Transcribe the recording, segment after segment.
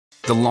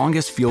The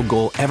longest field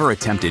goal ever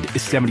attempted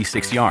is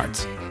 76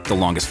 yards. The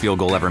longest field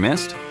goal ever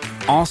missed?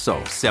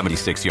 Also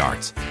 76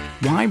 yards.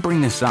 Why bring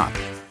this up?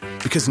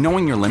 Because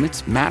knowing your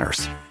limits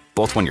matters,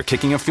 both when you're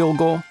kicking a field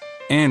goal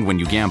and when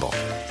you gamble.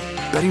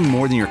 Betting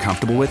more than you're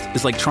comfortable with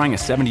is like trying a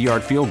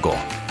 70-yard field goal.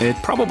 It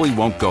probably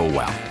won't go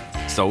well.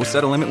 So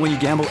set a limit when you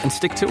gamble and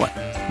stick to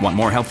it. Want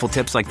more helpful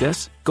tips like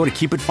this? Go to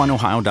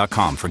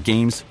keepitfunohio.com for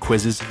games,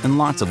 quizzes, and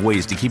lots of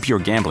ways to keep your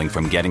gambling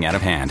from getting out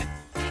of hand.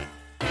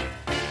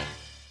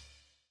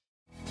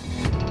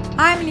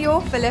 I'm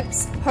Lior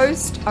Phillips,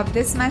 host of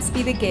This Must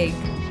Be the Gig.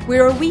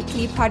 We're a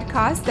weekly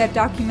podcast that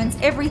documents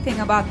everything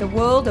about the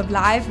world of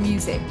live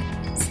music,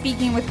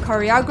 speaking with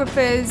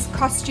choreographers,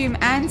 costume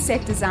and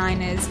set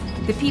designers,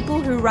 the people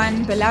who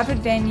run beloved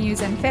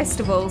venues and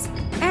festivals,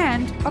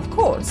 and, of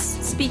course,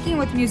 speaking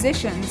with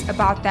musicians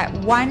about that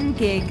one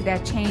gig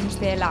that changed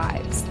their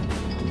lives.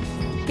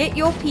 Get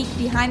your peek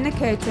behind the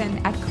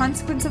curtain at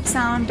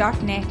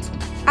consequenceofsound.net,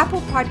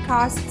 Apple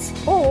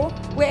Podcasts, or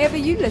wherever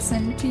you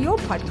listen to your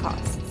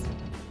podcasts.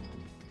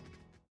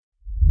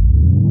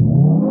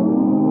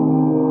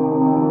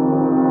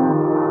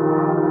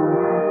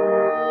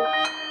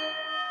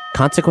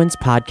 Consequence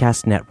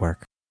Podcast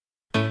Network.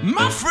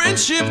 My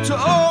friendship to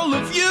all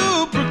of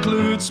you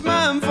precludes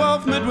my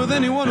involvement with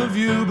any one of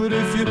you. But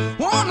if you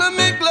wanna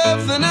make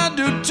love, then I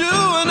do too,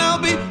 and I'll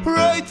be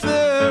right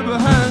there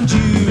behind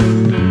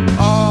you.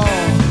 All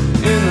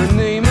in the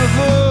name of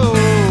oh,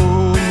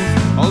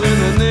 all in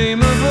the name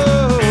of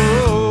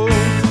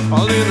oh,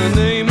 all in the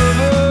name of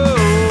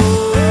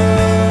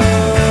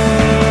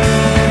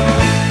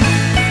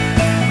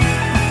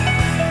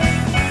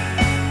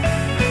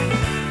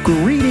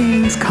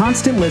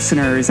Constant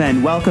listeners,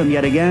 and welcome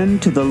yet again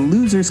to the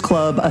Losers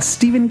Club, a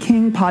Stephen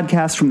King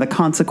podcast from the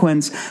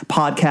Consequence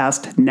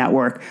Podcast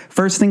Network.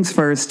 First things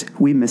first,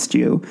 we missed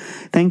you.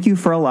 Thank you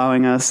for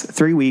allowing us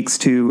 3 weeks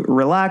to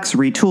relax,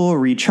 retool,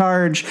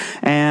 recharge,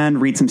 and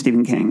read some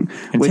Stephen King.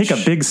 And take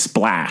a big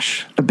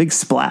splash. A big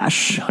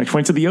splash. I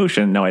went to the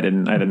ocean. No, I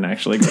didn't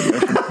actually go to the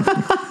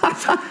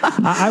ocean.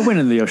 I went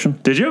in the ocean.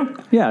 Did you?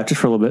 Yeah, just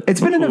for a little bit.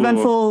 It's been an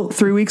eventful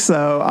 3 weeks,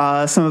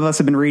 though. Some of us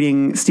have been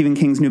reading Stephen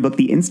King's new book,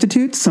 The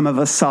Institute. Some of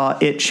us saw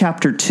It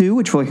Chapter 2,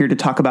 which we're here to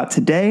talk about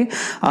today.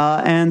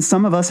 And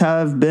some of us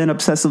have been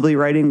obsessively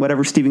writing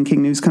whatever Stephen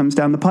King news comes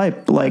down the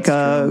pipe, like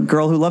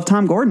Girl Who Loved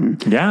Tom Gordon.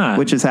 Yeah.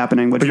 Which is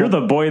happening. But you're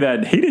the boy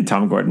that hated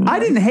Tom Gordon. I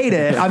didn't hate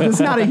it. I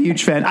was not a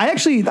huge fan. I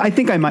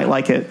think I might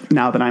like it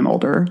now that I'm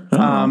older.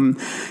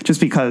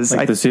 Just because.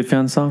 Like the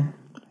Sufjan song?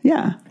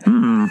 Yeah.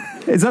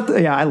 Is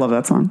that? Yeah, I love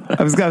that song.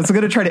 I was going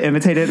to try to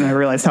imitate it, and I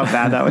realized how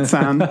bad that would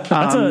sound.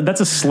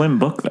 That's a slim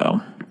book,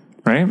 though,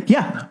 right?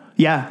 Yeah.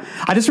 Yeah.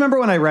 I just remember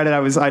when I read it,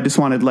 I just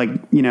wanted, like,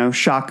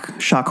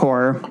 shock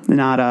horror,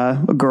 not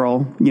a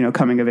girl,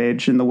 coming of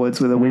age in the woods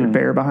with a weird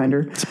bear behind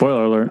her.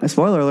 Spoiler alert.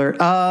 Spoiler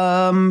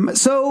alert.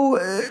 So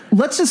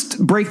let's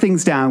just break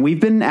things down. We've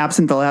been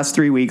absent the last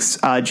 3 weeks.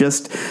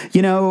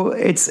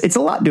 It's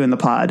a lot doing the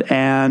pod,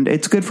 and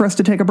it's good for us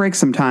to take a break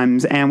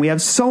sometimes. And we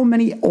have so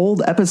many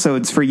old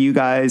episodes for you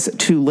guys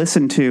to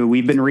listen to.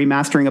 We've been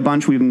remastering a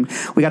bunch. We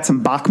got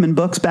some Bachman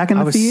books back in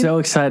the feed. I was so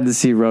excited to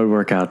see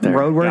Roadwork out there.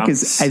 Roadwork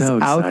is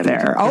out there.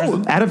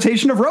 Oh,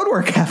 adaptation of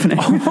Roadwork happening.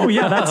 Oh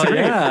yeah, that's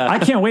great. Yeah. I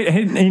can't wait.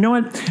 Hey, you know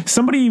what?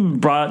 Somebody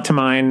brought to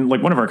mind,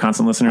 like one of our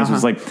constant listeners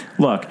was like,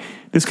 look,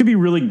 this could be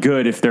really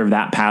good if they're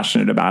that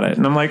passionate about it.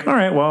 And I'm like, all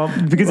right, well,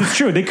 because it's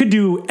true. They could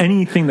do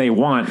anything they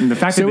want. And the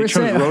fact that they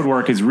chose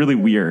Roadwork is really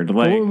weird.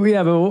 Like,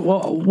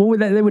 what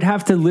would that? They would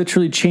have to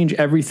literally change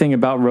everything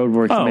about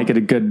Roadwork to make it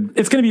a good.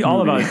 It's going to be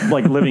all about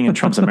like living in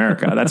Trump's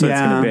America. That's what it's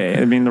going to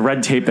be. I mean, the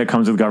red tape that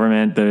comes with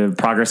government, the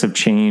progress of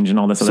change, and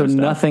all this other stuff.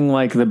 So nothing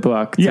like the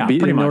book.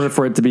 In order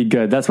for it to be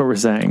good. That's what we're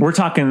saying. We're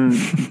talking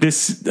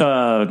this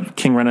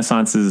King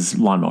Renaissance's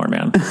Lawnmower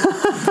Man.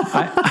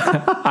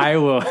 I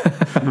will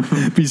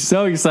be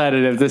so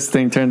excited if this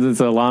thing turns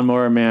into a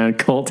Lawnmower Man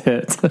cult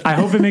hit. I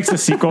hope it makes a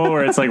sequel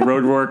where it's like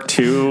Roadwork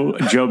 2,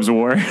 Job's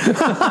War.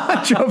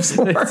 Job's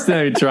War. It's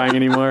not even trying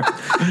anymore.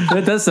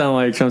 That does sound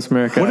like Trump's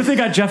America. What if they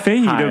got Jeff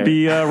Fahey to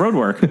be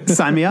Roadwork?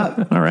 Sign me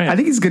up. All right. I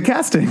think he's good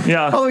casting.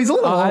 Yeah. Oh, he's a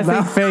little old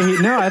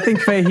now. I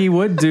think Fahey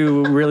would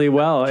do really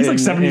well. He's like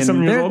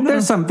 70-something years old now.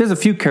 There's a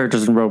few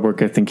characters in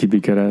Roadwork I think he'd be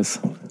good as.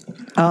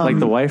 Like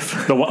the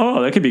wife.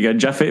 That could be good.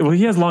 Jeff Fahey. Well,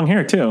 he has long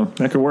hair too.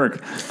 That could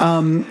work.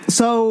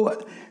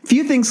 So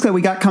few things that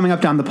we got coming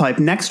up down the pipe.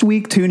 Next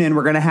week, tune in.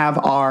 We're going to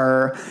have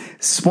our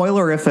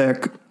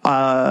spoilerific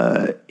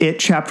It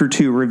Chapter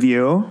 2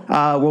 review.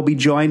 We'll be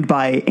joined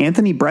by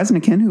Anthony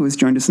Bresnikan, who has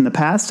joined us in the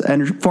past,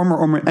 and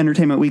former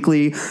Entertainment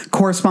Weekly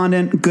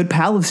correspondent, good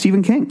pal of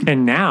Stephen King.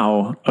 And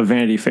now a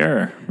Vanity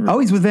Fair. Oh,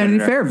 he's with Vanity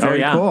Fair.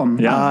 Very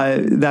cool. Yeah.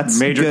 That's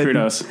major good.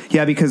 kudos.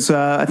 Yeah, because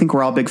I think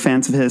we're all big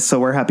fans of his, so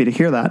we're happy to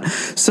hear that.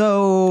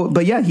 So,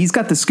 but yeah, he's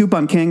got the scoop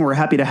on King. We're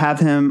happy to have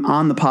him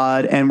on the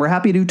pod, and we're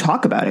happy to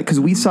talk about it because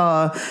we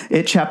saw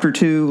It Chapter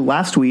 2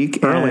 last week.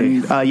 Early.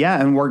 And,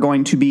 and we're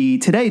going to be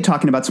today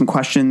talking about some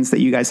questions questions that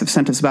you guys have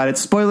sent us about it.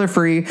 Spoiler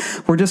free.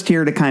 We're just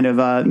here to kind of,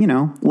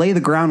 lay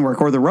the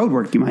groundwork or the road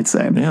work, you might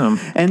say. Yeah.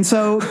 And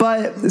so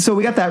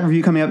we got that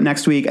review coming up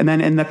next week. And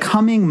then in the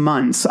coming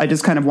months, I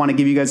just kind of want to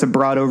give you guys a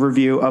broad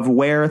overview of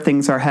where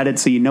things are headed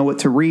so you know what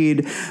to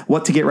read,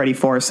 what to get ready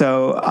for.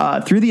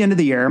 So through the end of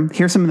the year,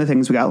 here's some of the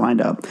things we got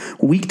lined up.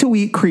 Week to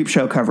week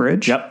Creepshow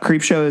coverage. Yep.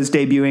 Creepshow is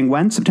debuting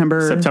when?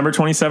 September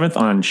 27th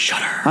on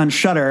Shudder. On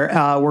Shudder.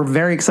 We're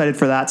very excited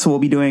for that. So we'll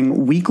be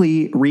doing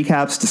weekly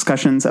recaps,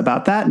 discussions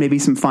about that, maybe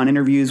some fun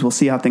interviews. We'll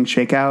see how things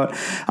shake out.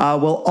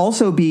 We'll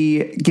also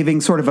be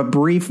giving sort of a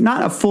brief,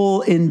 not a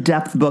full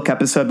in-depth book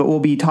episode, but we'll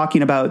be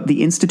talking about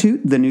The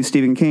Institute, the new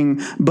Stephen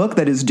King book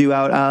that is due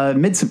out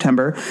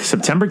mid-September.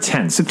 September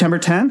 10th. September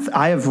 10th.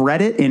 I have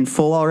read it in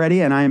full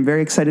already, and I am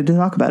very excited to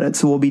talk about it.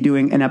 So we'll be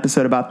doing an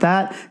episode about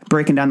that,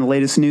 breaking down the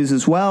latest news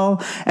as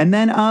well. And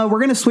then we're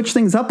going to switch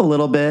things up a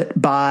little bit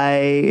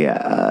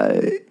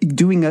by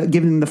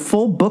giving the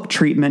full book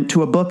treatment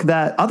to a book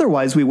that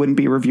otherwise we wouldn't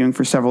be reviewing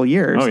for several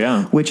years. Oh,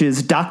 yeah. Which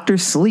is Dr.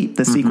 Sleep,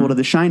 the sequel to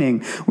The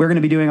Shining. We're going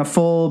to be doing a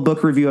full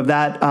book review of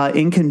that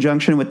in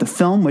conjunction with the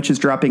film, which is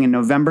dropping in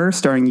November,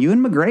 starring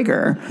Ewan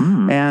McGregor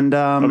and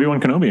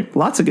Obi-Wan Kenobi.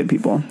 Lots of good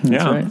people.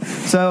 Yeah. right.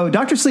 So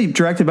Dr. Sleep,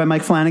 directed by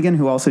Mike Flanagan,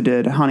 who also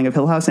did Haunting of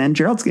Hill House and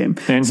Gerald's Game.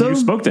 And you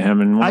spoke to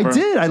him. I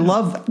did. I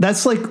love,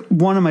 that's like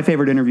one of my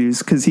favorite interviews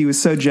because he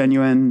was so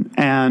genuine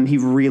and he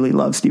really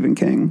loves Stephen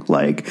King.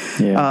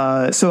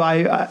 So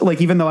I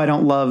even though I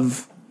don't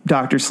love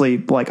Dr.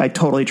 Sleep, I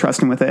totally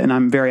trust him with it, and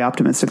I'm very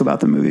optimistic about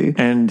the movie.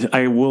 And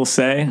I will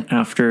say,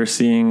 after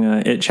seeing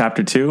It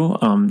Chapter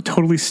 2,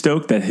 totally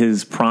stoked that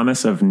his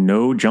promise of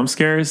no jump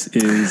scares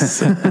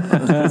is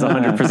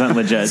 100%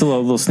 legit. It's a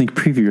little sneak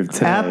preview of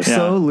today.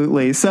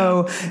 Absolutely. Yeah.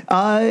 So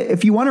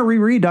if you want to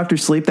reread Dr.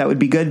 Sleep, that would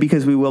be good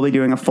because we will be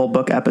doing a full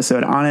book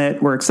episode on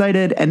it. We're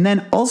excited. And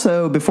then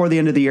also, before the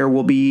end of the year,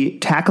 we'll be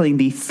tackling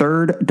the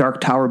third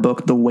Dark Tower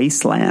book, The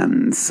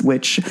Wastelands,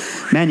 which,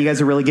 man, you guys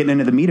are really getting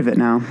into the meat of it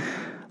now.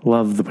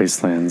 Love The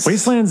Wastelands.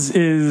 Wastelands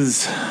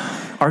is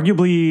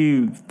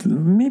arguably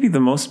maybe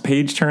the most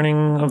page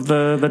turning of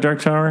the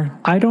Dark Tower.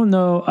 I don't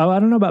know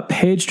about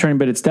page turning,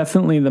 but it's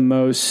definitely the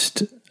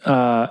most.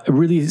 It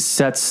really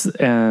sets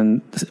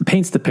and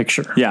paints the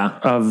picture. Yeah.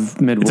 Of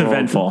Midworld. It's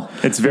eventful.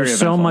 It's very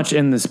There's eventful. so much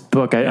in this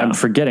book. I'm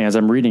forgetting as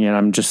I'm reading it.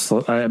 I'm just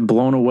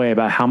blown away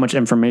about how much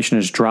information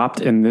is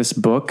dropped in this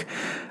book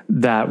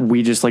that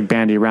we just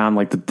bandy around,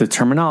 the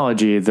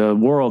terminology, the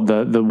world,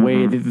 the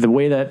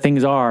way that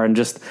things are, and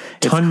just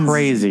it's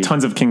crazy.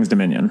 Tons of King's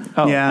Dominion.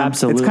 Oh, yeah,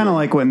 absolutely. It's kind of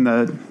like when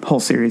the whole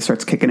series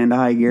starts kicking into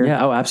high gear.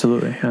 Yeah. Oh,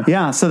 absolutely.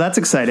 Yeah. So that's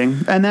exciting.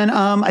 And then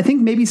I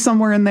think maybe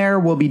somewhere in there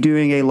we'll be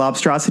doing a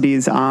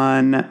Lobstrosities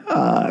on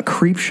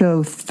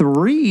Creepshow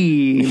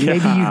 3. Yeah.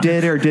 Maybe you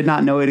did or did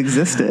not know it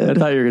existed. I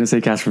thought you were going to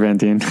say Casper Van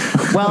Dien.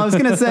 Well, I was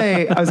going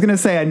to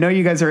say, I know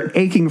you guys are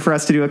aching for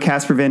us to do a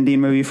Casper Van Dien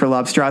movie for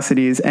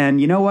Lobstrosities,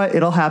 and you know what?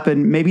 It'll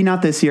happen. Maybe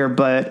not this year,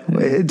 but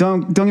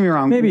don't get me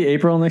wrong. Maybe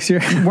April next year.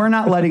 We're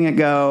not letting it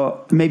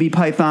go. Maybe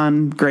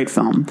Python, great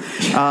film.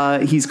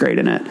 He's great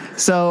in it.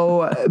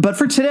 So, but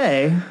for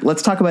today,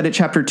 let's talk about It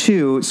Chapter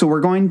 2. So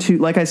we're going to,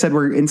 like I said,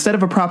 instead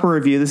of a proper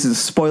review, this is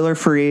a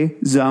spoiler-free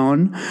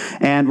zone,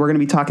 and we're going to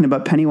be talking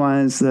about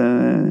Pennywise,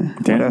 the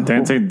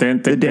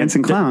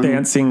dancing clown.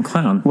 Dancing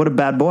clown. What a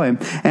bad boy.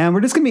 And we're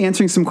just going to be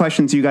answering some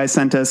questions you guys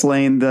sent us,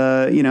 laying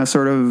the,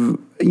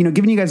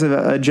 giving you guys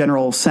a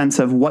general sense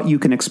of what you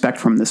can expect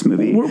from this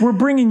movie. We're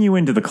bringing you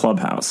into the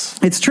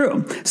clubhouse. It's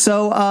true.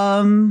 So,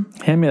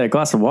 hand me that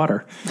glass of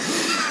water.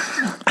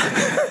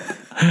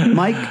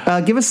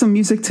 Mike, give us some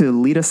music to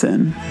lead us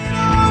in.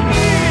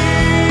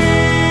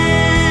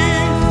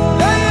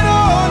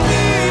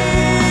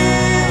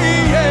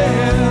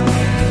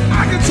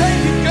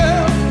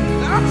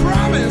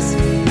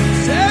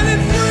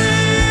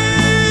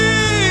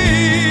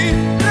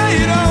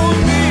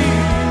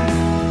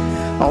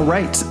 All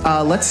right,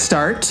 let's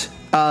start.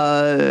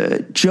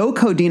 Joe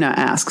Codina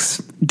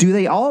asks, do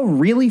they all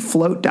really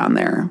float down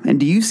there? And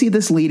do you see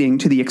this leading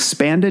to the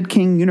expanded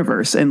King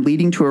universe and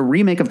leading to a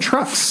remake of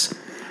Trucks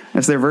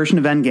as their version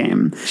of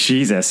Endgame?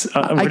 Jesus.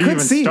 Where do you even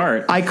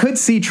start? I could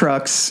see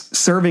Trucks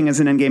serving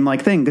as an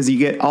Endgame-like thing because you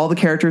get all the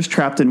characters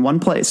trapped in one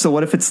place. So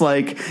what if it's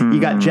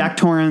you got Jack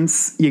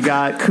Torrance, you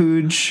got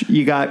Cooge,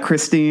 you got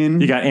Christine.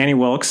 You got Annie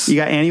Wilkes.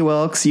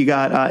 You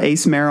got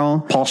Ace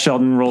Merrill. Paul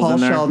Sheldon rolls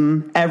in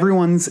there.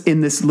 Everyone's in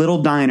this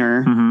little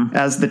diner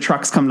as the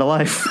trucks come to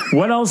life.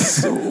 What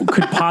else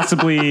could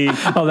possibly...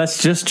 Oh,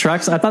 that's just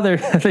Trucks? I thought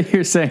you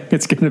were saying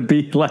it's going to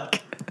be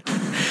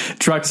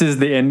Trucks is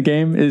the end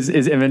game, is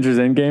Avengers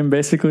Endgame,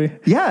 basically.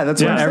 Yeah,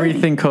 that's what I'm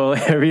saying.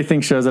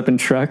 Everything shows up in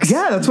Trucks.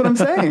 Yeah, that's what I'm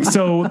saying.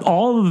 So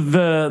all of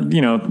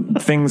the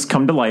things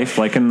come to life,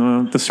 like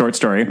in the short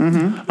story,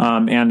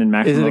 and in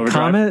Maximum Is it a Overdrive.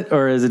 comet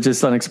or is it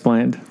just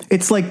unexplained?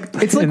 It's like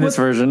in this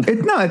version.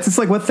 It's just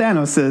like what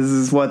Thanos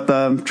is what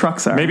the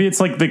trucks are. Maybe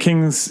it's like the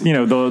King's,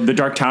 the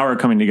Dark Tower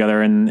coming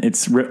together, and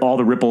it's all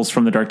the ripples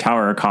from the Dark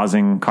Tower are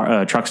causing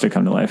trucks to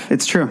come to life.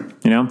 It's true.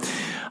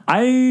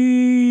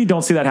 I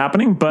don't see that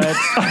happening, but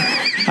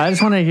I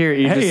just want to hear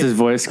Idris's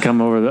voice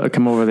come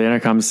over the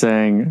intercom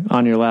saying,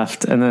 "On your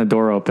left," and then the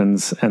door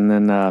opens, and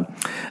then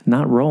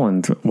not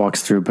Roland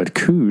walks through, but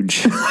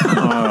Cooge.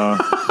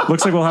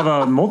 Looks like we'll have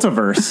a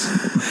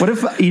multiverse. What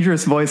if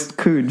Idris voiced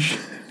Cooge?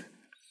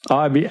 Oh,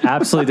 I'd be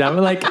absolutely down.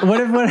 Like, what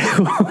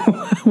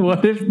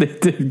if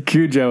they did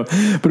Cujo,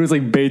 but it was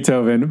like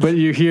Beethoven, but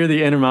you hear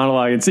the inner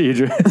monologue, it's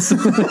Idris.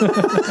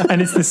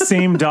 And it's the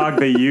same dog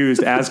they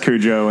used as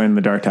Cujo in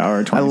The Dark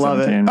Tower 2017. I love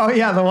it. Oh,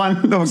 yeah, the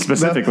one.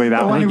 Specifically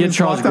that one. Get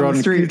Charles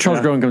Grodin. Charles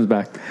Grodin comes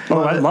back.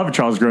 Oh, I'd love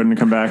Charles Grodin to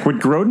come back. Would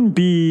Grodin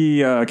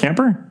be a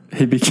camper?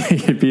 He'd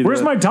be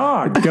Where's my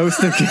dog?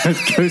 Ghost of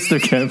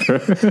Camper.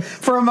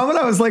 For a moment,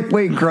 I was like,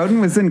 wait,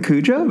 Grodin was in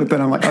Cujo? But then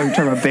I'm like, oh, you're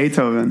talking about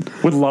Beethoven.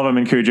 Would love him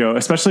in Cujo,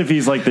 especially if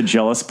he's like the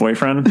jealous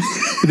boyfriend.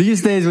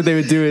 These days, what they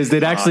would do is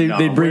they'd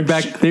bring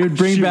back David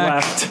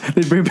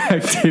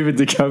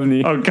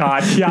Duchovny. Oh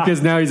God, yeah.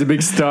 Because now he's a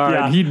big star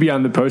and he'd be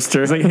on the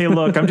poster. He's like, hey,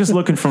 look, I'm just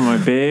looking for my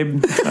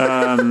babe.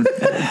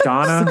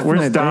 Donna,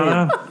 where's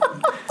Donna?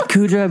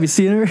 Cujo, have you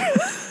seen her?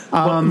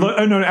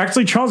 No,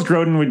 actually, Charles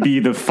Grodin would be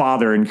the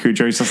father in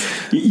Cujo. He says,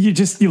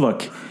 you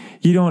look.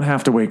 You don't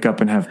have to wake up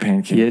and have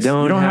pancakes. You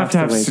don't have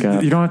to wake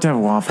up. You don't have to have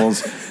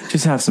waffles.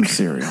 Just have some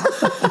cereal.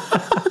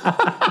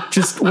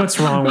 Just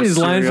what's wrong with these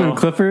lines cereal? from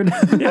Clifford?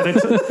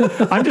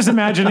 Yeah, I'm just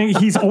imagining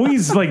he's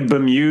always like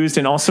bemused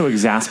and also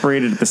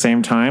exasperated at the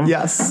same time.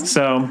 Yes.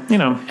 So,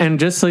 And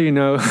just so you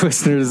know,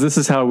 listeners, this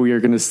is how we are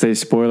going to stay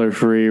spoiler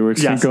free. We're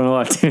just going a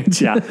lot of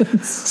tangents. Yeah.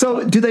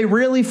 So do they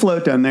really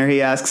float down there,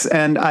 he asks.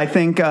 And I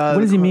think... what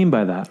does he mean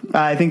by that?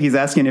 I think he's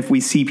asking if we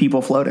see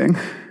people floating.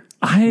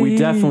 We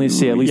definitely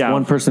see at least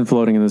one person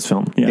floating in this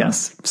film. Yeah.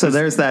 Yes. So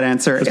there's that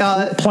answer.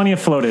 Plenty of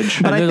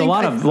floatage. But there's a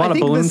lot of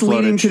balloon this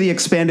leading floatage. to the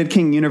expanded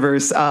King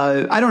universe.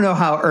 I don't know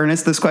how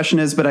earnest this question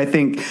is, but I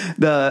think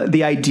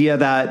the idea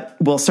that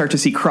we'll start to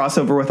see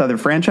crossover with other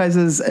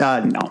franchises,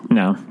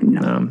 no.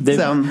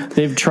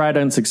 They've tried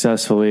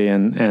unsuccessfully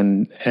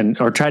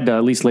or tried to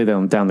at least lay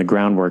down the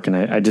groundwork, and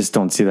I just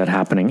don't see that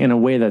happening in a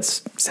way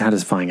that's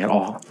satisfying at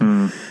all.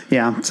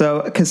 Yeah.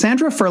 So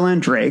Cassandra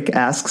Furlan Drake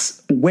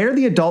asks, were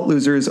the adult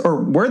losers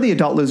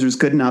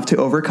good enough to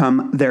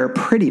overcome their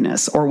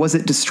prettiness, or was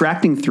it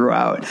distracting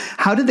throughout?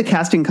 How did the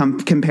casting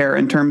compare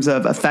in terms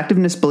of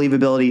effectiveness,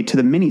 believability to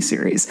the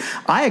miniseries?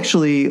 I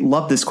actually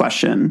love this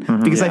question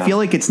because I feel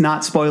like it's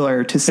not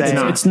spoiler to say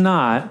it's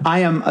not. I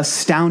am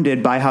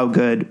astounded by how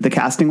good the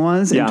casting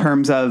was in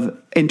terms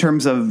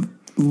of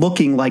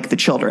looking like the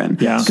children.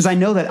 Because I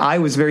know that I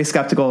was very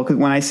skeptical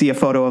when I see a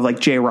photo of like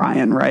Jay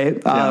Ryan,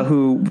 right?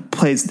 Who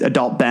plays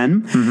adult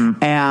Ben.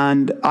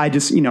 And I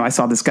just, I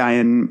saw this guy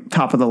in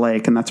Top of the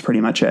Lake and that's pretty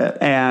much it.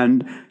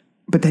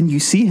 But then you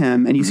see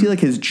him and you see like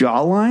his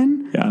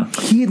jawline. Yeah.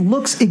 He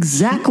looks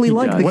exactly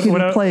like the kid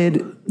who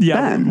played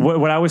Ben.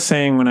 What I was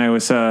saying when I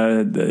was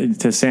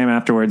to Sam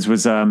afterwards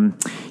was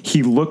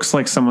he looks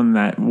like someone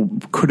that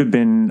could have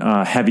been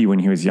heavy when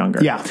he was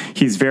younger. Yeah.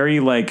 He's very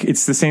like,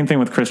 it's the same thing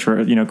with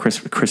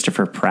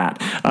Christopher Pratt.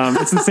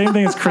 It's the same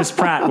thing as Chris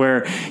Pratt,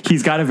 where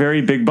he's got a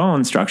very big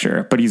bone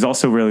structure, but he's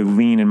also really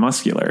lean and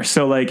muscular.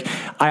 So like,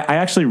 I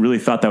actually really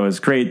thought that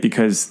was great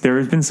because there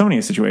have been so many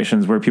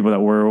situations where people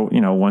that were,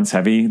 once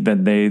heavy,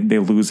 that they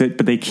lose it,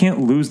 but they can't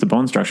lose the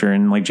bone structure.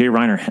 And like Jay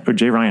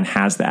Ryan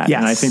has that. Yes.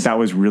 And I think that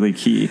was really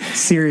key.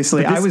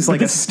 Seriously, I was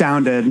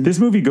astounded. This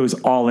movie goes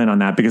all in on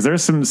that because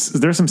there's some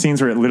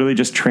scenes where it literally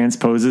just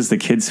transposes the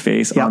kid's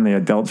face on the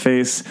adult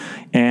face,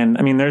 and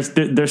I mean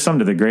there's some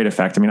to the great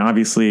effect. I mean,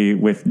 obviously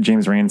with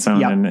James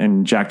Ransone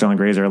and Jack Dylan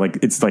Grazer, like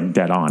it's like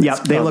dead on.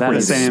 Yep, they look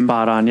the same,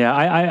 spot on. Yeah,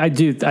 I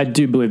do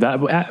believe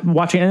that.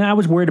 Watching, and I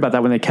was worried about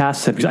that when they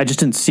cast it because I just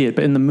didn't see it,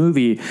 but in the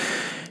movie,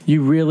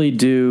 you really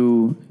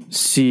do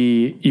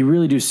see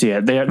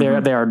it.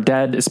 They are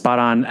dead spot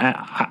on.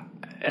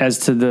 As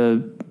to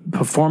the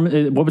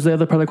performance, what was the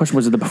other part of the question?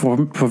 Was it the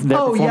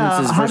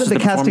performances? How did the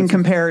casting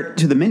compare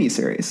to the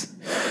miniseries?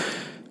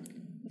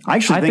 I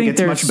actually think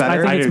it's much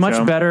better. I think it's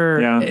much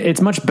better. Yeah.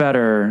 It's much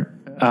better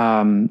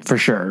for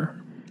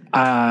sure.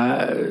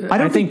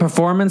 I think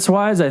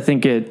performance-wise, I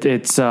think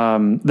it's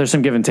there's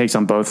some give and takes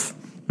on both.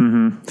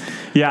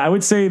 Yeah, I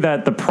would say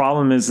that the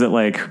problem is that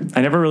like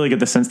I never really get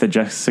the sense that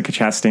Jessica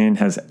Chastain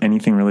has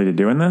anything really to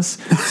do in this.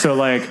 So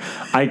like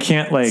I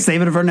can't like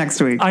save it for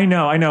next week. I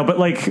know, but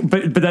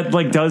that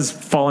like does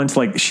fall into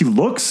like she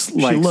looks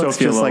like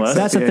Sophia Lillis. Like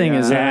that's the thing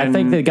is I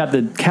think they got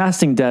the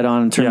casting dead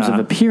on in terms of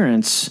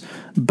appearance,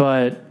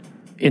 but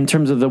in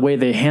terms of the way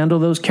they handle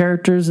those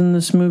characters in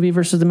this movie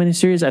versus the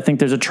miniseries, I think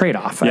there's a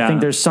trade-off. I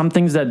think there's some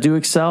things that do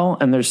excel,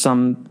 and there's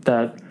some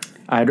that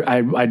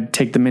I'd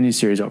take the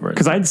miniseries over it.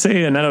 Because I'd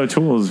say Annette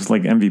O'Toole is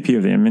like MVP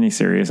of the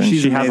miniseries, and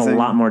she has a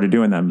lot more to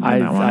do in that one.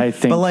 I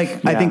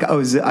think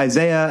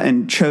Isaiah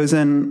and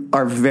Chosen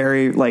are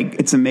very like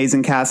it's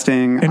amazing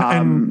casting.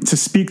 And to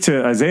speak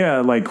to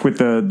Isaiah, like with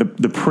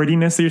the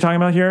prettiness that you're talking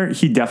about here,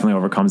 he definitely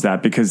overcomes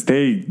that because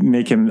they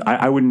make him.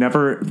 I would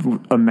never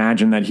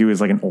imagine that he was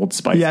like an Old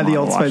Spice. Yeah, the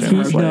Old Spice.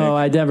 No,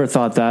 I never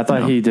thought that.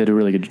 I thought he did a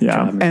really good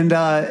job. And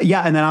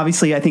and then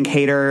obviously I think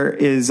Hader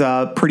is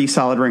a pretty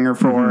solid ringer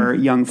for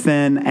young Finn.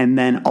 Anderson, and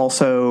then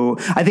also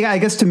I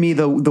guess to me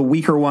the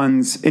weaker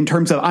ones in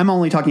terms of, I'm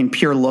only talking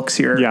pure looks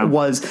here,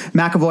 was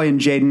McAvoy and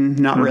Jaden.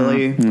 Not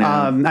really.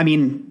 I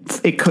mean,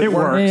 it could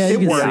work. Yeah,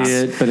 it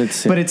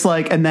works, but it's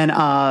like, and then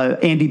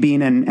Andy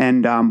Bean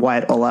and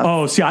Wyatt Olaf.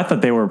 Oh, see, I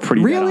thought they were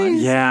pretty really.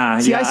 Yeah,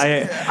 see,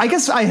 I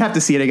guess I have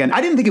to see it again.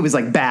 I didn't think it was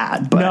like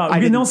bad, but I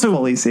didn't also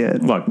fully see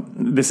it. Look,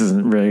 this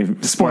isn't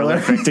really spoiler.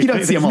 You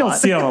don't see them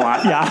a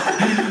lot.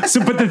 Yeah.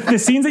 So, but the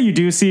scenes that you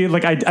do see,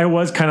 like, I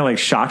was kind of like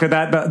shocked at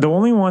that. But the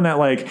only one that,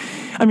 like,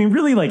 I mean,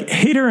 really, like,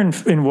 Hader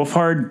and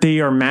Wolfhard, they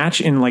are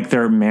matched in like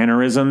their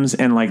mannerisms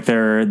and like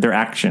their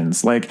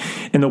actions, like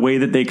in the way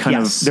that they kind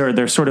of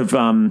their sort of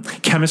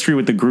chemistry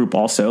with the group.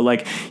 Also,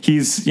 like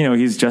he's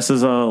just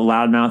as a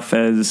loudmouth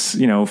as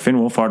Finn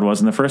Wolfhard was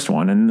in the first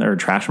one, or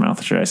trash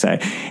mouth, should I say?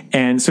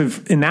 And so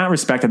in that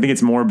respect, I think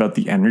it's more about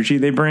the energy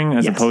they bring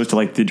as opposed to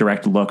like the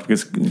direct look,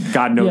 because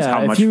God knows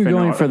how much. If you were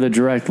going for the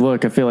direct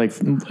look, I feel like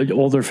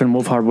older Finn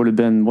Wolfhard would have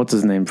been, what's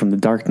his name from The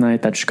Dark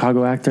Knight, that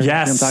Chicago actor.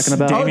 Yes, I'm talking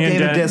about. Oh,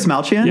 David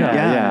Dastmalchian.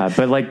 Yeah.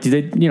 But like,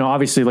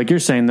 obviously, like you're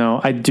saying though,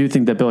 I do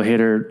think that Bill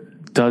Hader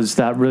does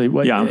that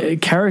really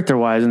character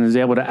wise and is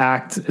able to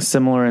act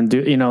similar and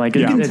do, like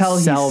you can tell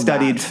he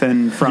studied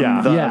Finn from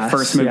the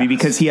first movie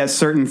because he has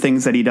certain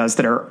things that he does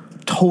that are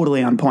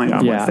totally on point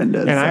with what Finn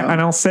does.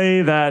 And I'll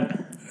say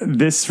that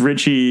this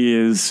Richie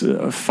is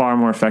far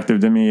more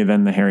effective to me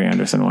than the Harry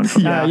Anderson one.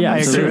 From I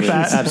agree with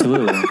that.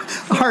 Absolutely.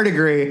 Hard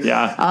agree.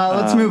 Yeah.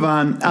 Let's move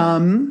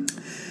on.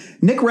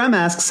 Nick Rem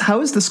asks,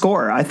 how is the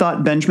score? I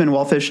thought Benjamin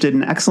Wallfish did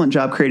an excellent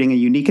job creating a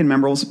unique and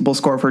memorable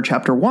score for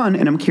Chapter 1,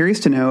 and I'm curious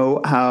to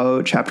know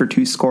how Chapter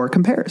 2's score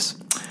compares.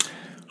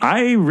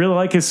 I really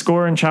like his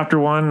score in Chapter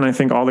 1, and I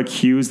think all the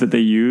cues that they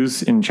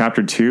use in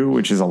Chapter 2,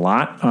 which is a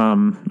lot,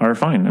 are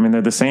fine. I mean,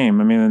 they're the same.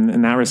 I mean,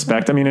 in that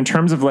respect. I mean, in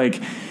terms of like...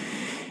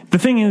 The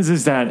thing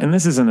is that, and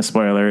this isn't a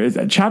spoiler,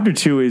 Chapter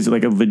 2 is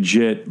like a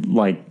legit,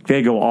 like,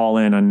 they go all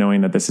in on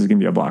knowing that this is going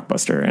to be a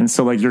blockbuster. And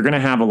so, like, you're going to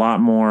have a lot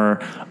more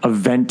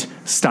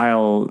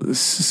event-style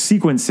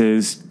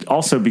sequences,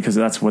 also because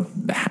that's what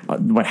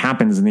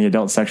happens in the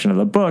adult section of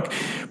the book.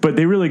 But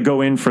they really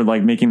go in for,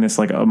 like, making this,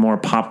 like, a more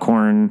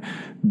popcorn,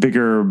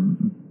 bigger,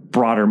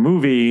 broader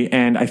movie,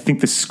 and I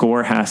think the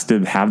score has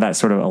to have that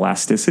sort of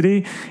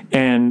elasticity.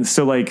 And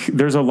so, like,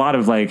 there's a lot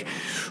of like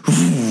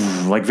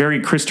very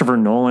Christopher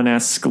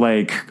Nolan-esque,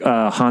 like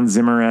Hans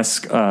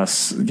Zimmer-esque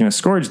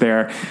scourge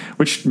there,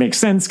 which makes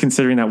sense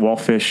considering that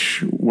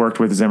Wallfish worked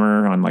with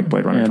Zimmer on like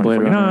Blade Runner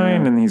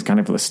 2049, and he's kind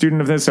of a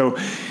student of this. So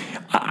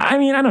I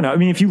mean, I don't know. I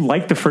mean, if you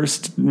like the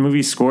first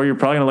movie score, you're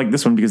probably gonna like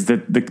this one because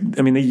they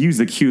use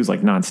the cues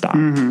like nonstop.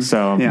 Mm-hmm.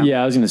 So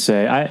yeah, I was gonna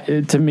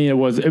say, to me, it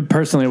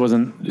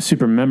wasn't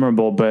super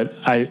memorable, but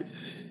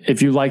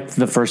if you liked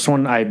the first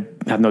one, I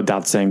have no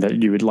doubt saying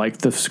that you would like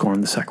the score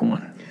in the second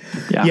one.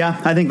 Yeah,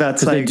 I think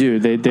that's like, they do.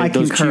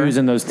 Those cues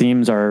and those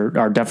themes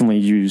are definitely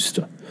used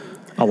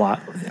a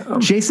lot.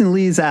 Jason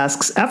Lees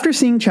asks, after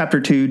seeing Chapter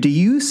 2, do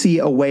you see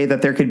a way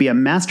that there could be a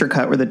master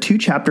cut where the two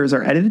chapters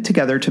are edited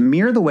together to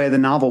mirror the way the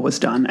novel was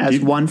done as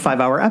one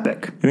 5-hour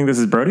epic? You think this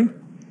is Brody?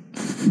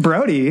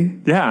 Brody?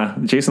 Yeah,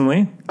 Jason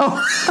Lee.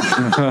 Oh.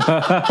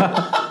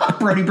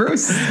 Brody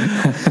Bruce.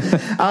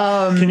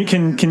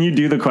 Can you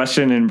do the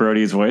question in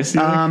Brody's voice?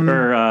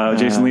 Or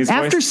Jason Lee's voice?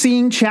 After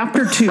seeing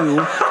Chapter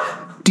 2,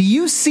 do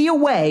you see a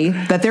way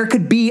that there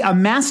could be a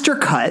master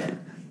cut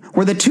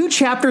where the two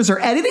chapters are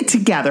edited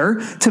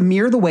together to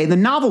mirror the way the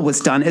novel was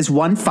done as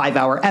one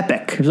 5-hour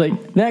epic? It's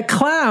like, that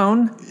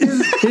clown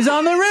is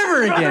on the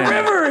river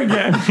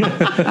again.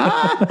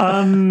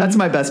 That's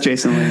my best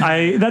Jason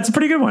Lee. That's a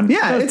pretty good one.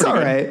 Yeah, it's all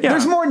right. Yeah.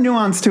 There's more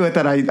nuance to it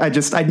that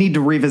I need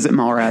to revisit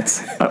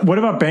Mallrats. What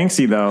about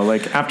Banksy, though?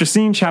 Like, after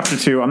seeing Chapter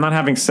 2, I'm not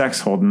having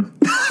sex, Holden.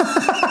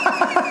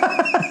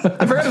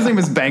 I forgot his name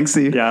was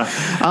Banksy. Yeah.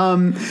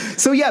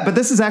 But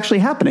this is actually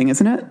happening,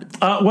 isn't it?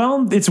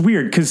 Well, it's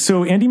weird because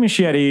Andy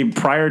Muschietti,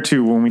 prior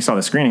to when we saw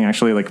the screening,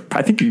 actually, like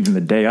I think even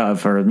the day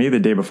of, or maybe the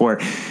day before,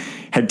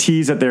 had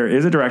teased that there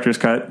is a director's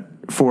cut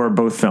for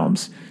both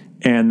films,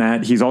 and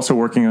that he's also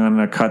working on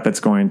a cut that's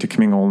going to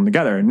commingle them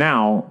together.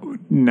 Now,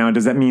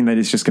 does that mean that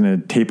it's just going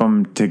to tape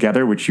them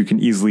together, which you can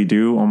easily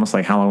do, almost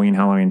like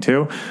Halloween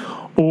 2?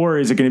 Or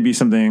is it going to be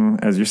something,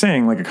 as you're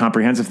saying, like a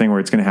comprehensive thing where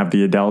it's going to have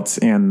the adults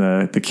and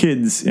the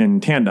kids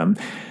in tandem?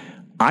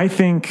 I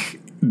think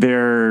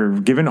they're,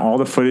 given all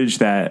the footage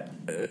that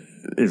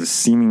is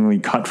seemingly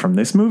cut from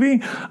this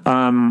movie,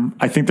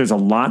 I think there's a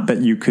lot that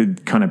you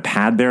could kind of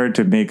pad there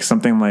to make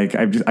something like,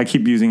 I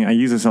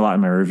use this a lot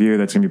in my review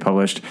that's going to be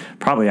published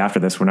probably after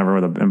this, whenever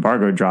the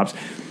embargo drops,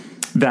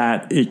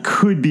 that it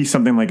could be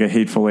something like a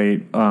Hateful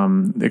Eight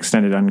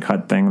extended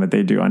uncut thing that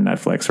they do on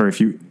Netflix. Or if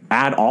you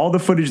add all the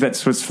footage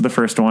that was for the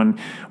first one,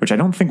 which I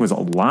don't think was a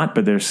lot,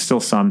 but there's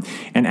still some,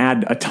 and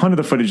add a ton of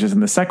the footage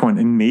in the second one,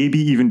 and maybe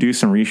even do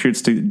some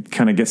reshoots to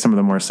kind of get some of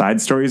the more side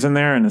stories in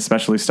there, and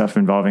especially stuff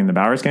involving the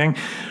Bowers gang,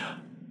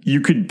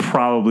 you could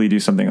probably do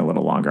something a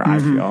little longer, I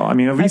feel. I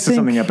mean, at least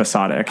something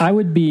episodic. I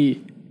would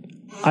be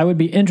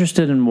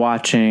interested in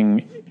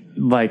watching,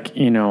 like,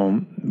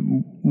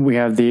 we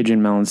have the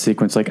Adrian Mellon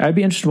sequence. Like, I'd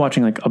be interested in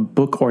watching like a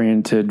book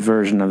oriented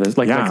version of this,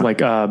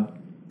 like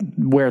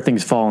where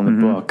things fall in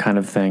the book kind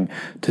of thing,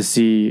 to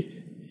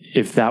see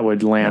if that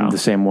would land the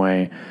same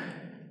way.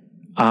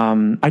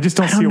 I just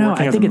don't see it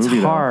working as a movie. I think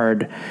it's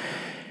hard.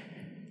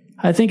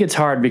 I think it's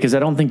hard because I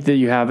don't think that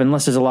you have,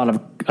 unless there's a lot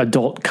of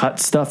adult cut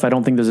stuff, I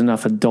don't think there's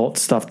enough adult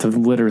stuff to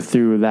litter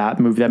through that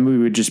movie. That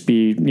movie would just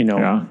be,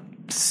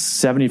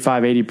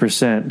 75,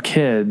 80%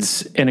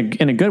 kids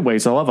in a good way.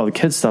 So I love all the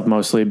kids stuff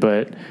mostly,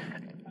 but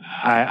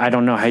I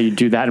don't know how you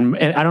do that. And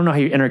I don't know how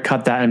you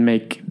intercut that and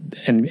make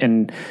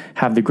and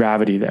have the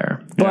gravity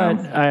there. But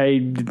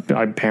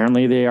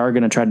apparently they are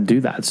going to try to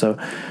do that. So,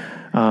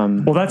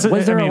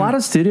 was there a lot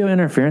of studio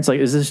interference? Like,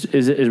 is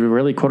it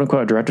really quote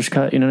unquote a director's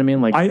cut? You know what I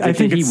mean? Like, I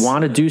think he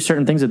want to do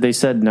certain things that they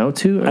said no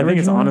to originally? I think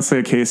it's honestly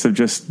a case of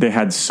just they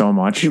had so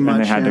much and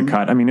they had to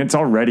cut. I mean, it's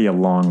already a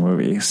long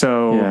movie,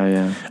 so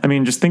I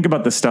mean, just think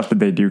about the stuff that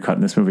they do cut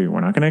in this movie.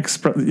 We're not going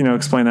to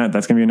explain that.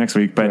 That's going to be next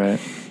week, but. Right.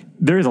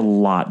 There is a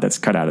lot that's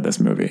cut out of this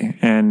movie,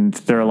 and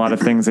there are a lot of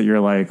things that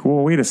you're like, well,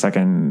 wait a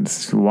second,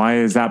 why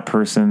is that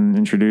person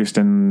introduced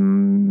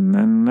and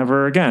then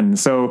never again?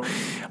 So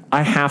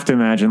I have to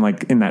imagine,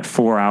 like, in that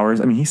 4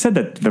 hours, I mean, he said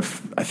that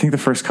I think the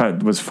first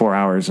cut was 4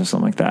 hours or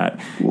something like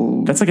that.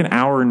 Whoa. That's like an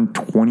hour and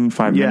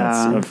 25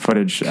 minutes of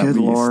footage at least.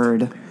 Good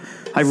Lord.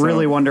 I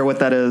really wonder what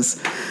that is.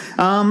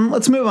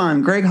 Let's move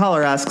on. Greg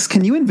Holler asks,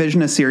 can you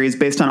envision a series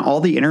based on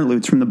all the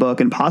interludes from the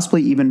book and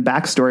possibly even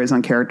backstories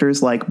on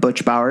characters like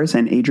Butch Bowers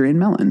and Adrian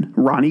Mellon?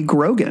 Ronnie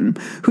Grogan.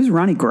 Who's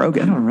Ronnie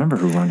Grogan? I don't remember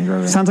who Ronnie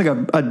Grogan is. Sounds like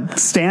a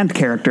stand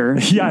character.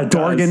 Yeah,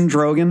 Dorgan,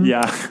 Drogan.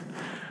 Yeah.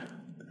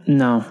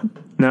 No.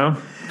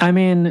 I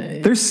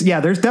mean, there's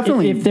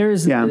definitely if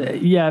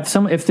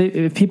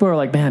people are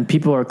like, man,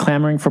 people are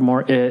clamoring for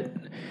more It.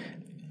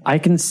 I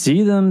can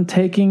see them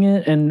taking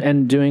it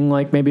and doing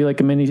like maybe like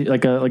a mini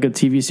like a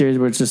TV series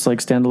where it's just like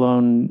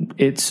standalone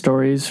It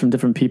stories from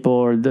different people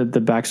or the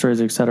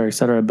backstories, et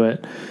cetera,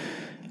 but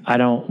I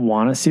don't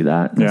want to see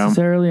that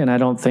necessarily, and I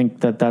don't think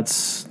that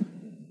that's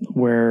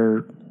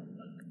where.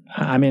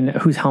 I mean,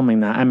 who's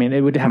helming that? I mean, it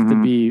would have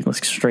to be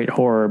like straight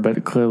horror,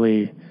 but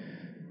clearly.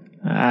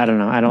 I don't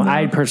know.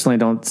 I personally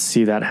don't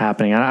see that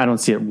happening. I don't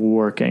see it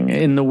working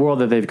in the world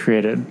that they've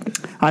created.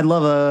 I'd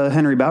love a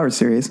Henry Bowers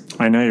series.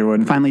 I know you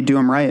would. Finally do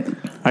them right.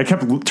 I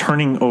kept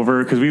turning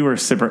over because we were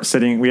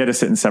sitting. We had to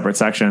sit in separate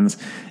sections,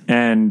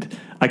 and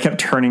I kept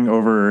turning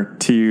over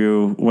to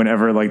you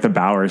whenever like the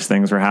Bowers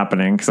things were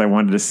happening because I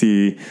wanted to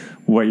see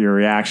what your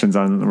reactions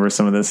on were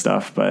some of this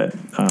stuff. But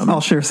I'll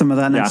share some of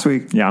that next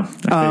week. Yeah.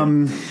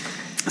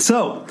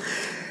 So.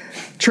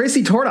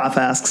 Tracy Tordoff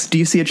asks, do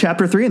you see a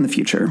chapter 3 in the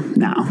future?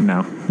 No,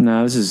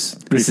 this is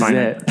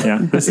it. Yeah,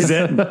 this is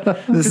it.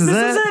 This is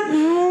it.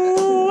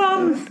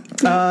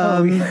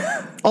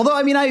 Although,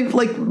 I mean,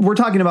 we're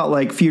talking about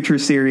like future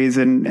series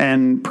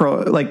and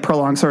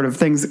prolonged sort of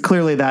things.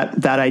 Clearly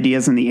that idea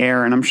is in the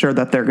air, and I'm sure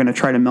that they're going to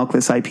try to milk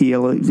this IP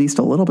at least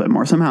a little bit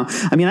more somehow.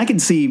 I mean, I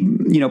could see,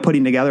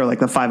 putting together like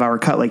the 5-hour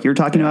cut, like you're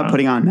talking about,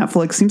 putting on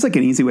Netflix seems like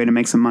an easy way to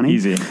make some money.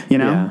 Easy.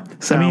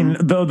 So, I mean,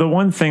 the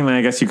one thing that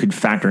I guess you could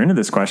factor into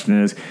this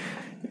question is,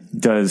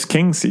 does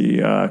King see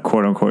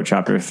quote unquote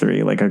chapter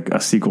 3, like a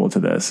sequel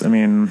to this? I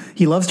mean,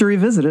 he loves to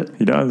revisit it.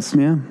 He does.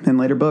 Yeah. In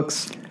later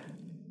books.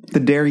 The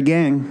Derry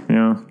Gang.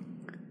 Yeah.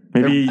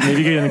 Maybe you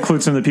could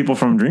include some of the people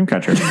from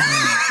Dreamcatcher.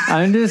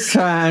 I'm just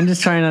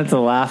trying not to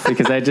laugh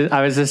because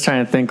I was just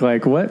trying to think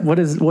like what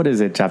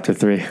is it chapter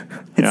 3?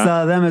 It's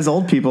them as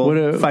old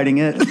people fighting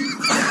it.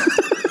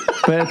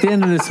 But at the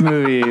end of this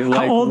movie,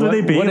 like, how old would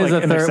they be? What does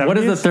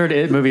the third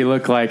It movie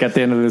look like at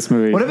the end of this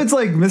movie? What if it's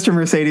like Mr.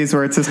 Mercedes,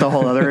 where it's just a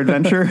whole other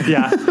adventure?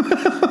 Yeah.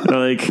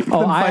 Like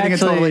fighting a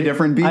totally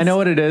different beast. I know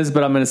what it is,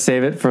 but I'm going to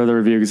save it for the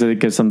review because it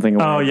gives something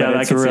away. Oh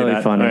yeah, it's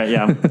really funny. Right,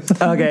 yeah.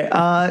 Okay.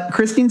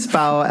 Christine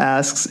Spau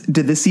asks,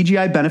 did the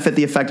CGI benefit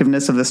the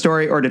effectiveness of the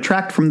story or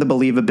detract from the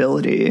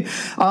believability?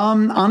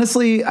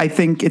 Honestly, I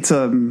think it's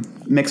a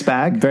mixed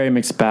bag. Very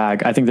mixed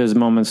bag. I think there's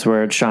moments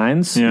where it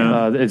shines.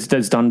 Yeah.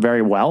 It's done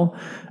very well,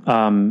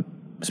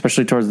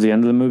 especially towards the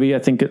end of the movie. I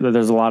think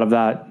there's a lot of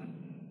that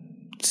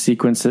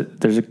sequence.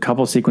 There's a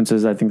couple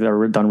sequences I think that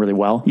are done really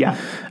well. Yeah.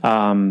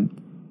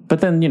 But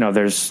then,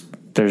 there's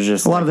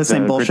just a lot of the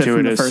same bullshit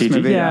from the first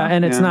movie. Yeah,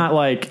 and it's not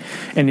like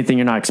anything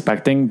you're not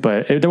expecting,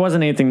 but there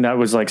wasn't anything that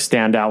was like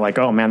stand out like,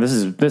 oh man, this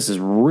is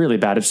really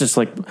bad. It's just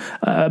like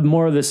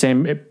more of the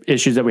same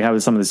issues that we have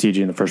with some of the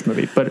CG in the first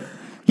movie. But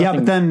yeah,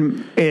 but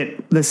then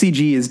the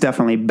CG is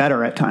definitely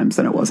better at times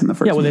than it was in the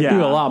first movie. They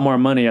threw a lot more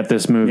money at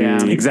this movie,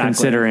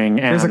 considering.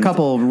 And there's a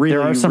couple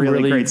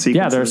really great sequences.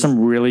 Yeah, there are some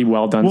really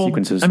well done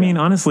sequences. I mean,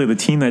 honestly, the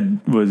team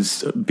that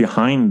was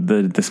behind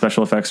the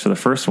special effects for the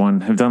first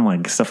one have done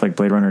like stuff like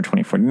Blade Runner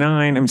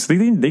 2049. I mean, so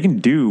they can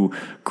do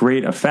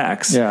great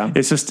effects. Yeah,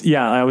 it's just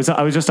I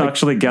was just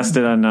actually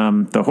guested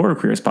on the Horror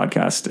Queers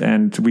podcast,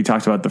 and we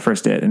talked about the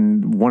first It,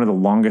 and one of the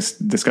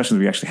longest discussions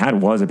we actually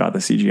had was about the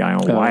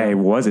CGI and why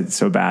was it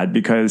so bad,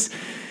 because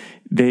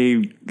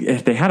they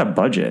had a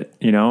budget,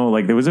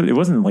 like it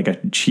wasn't like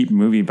a cheap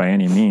movie by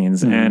any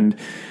means,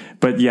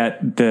 but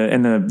yet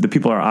the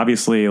people are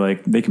obviously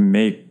like they can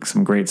make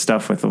some great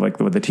stuff with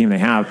the team they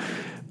have.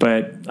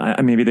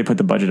 But maybe they put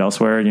the budget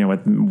elsewhere,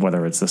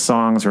 whether it's the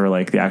songs or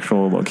like the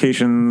actual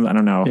location. I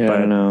don't know. Yeah, but I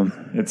don't know.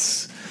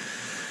 It's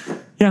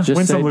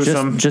win some, lose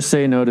some. Just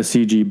say no to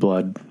CG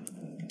blood.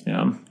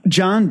 Yeah.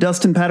 John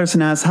Dustin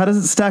Patterson asks, how does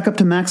it stack up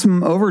to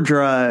Maximum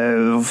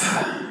Overdrive?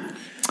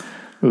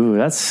 Ooh,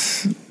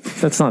 that's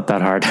not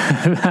that hard.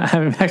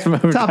 Maximum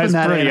Overdrive is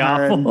pretty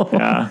awful.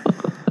 Yeah.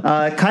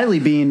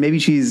 Kylie Bean, maybe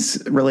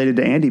she's related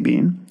to Andy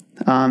Bean,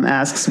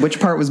 asks, which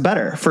part was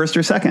better, first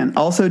or second?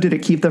 Also, did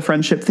it keep the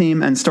friendship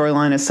theme and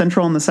storyline as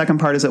central in the second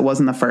part as it was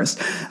in the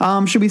first?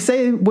 Should we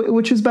say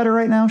which is better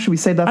right now? Should we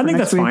save that for next week? I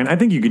think that's fine. I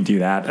think you could do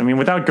that. I mean,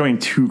 without going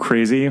too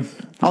crazy.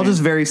 I'll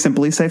just very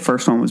simply say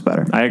first one was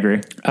better. I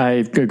agree. I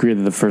agree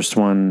that the first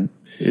one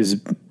is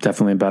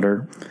definitely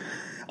better.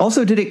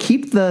 Also, did it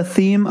keep the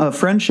theme of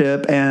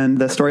friendship and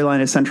the storyline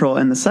as central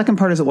in the second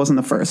part as it was in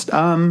the first?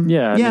 I mean,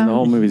 the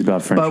whole movie's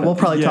about friendship. But we'll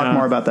probably talk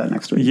more about that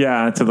next week.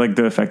 Yeah, to like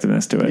the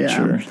effectiveness to it,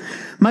 sure.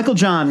 Michael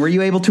John, were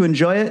you able to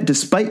enjoy it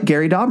despite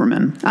Gary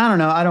Doberman? I don't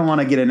know. I don't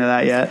want to get into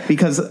that yet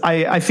because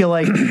I feel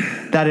like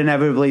that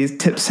inevitably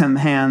tips him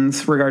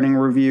hands regarding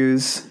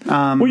reviews.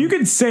 Well, you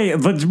could say,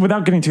 but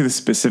without getting to the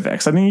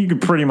specifics, I mean, you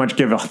could pretty much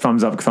give a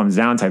thumbs up, thumbs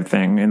down type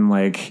thing. And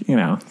like,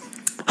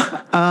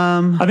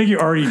 I think you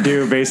already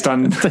do based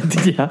on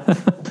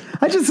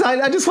I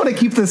just want to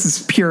keep this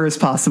as pure as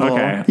possible.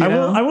 Okay,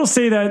 I will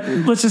say that.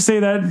 Let's just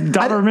say that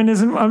Doberman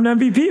is an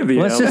MVP of the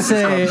year. Let's just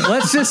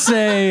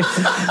say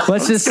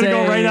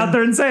go right out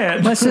there and say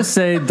it. Let's just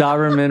say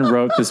Doberman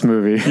wrote this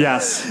movie.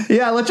 Yes.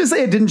 Yeah, let's just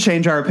say it didn't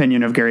change our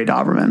opinion of Gary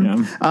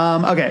Doberman.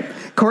 Yeah. Okay.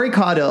 Corey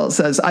Caudill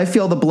says, I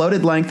feel the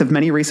bloated length of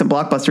many recent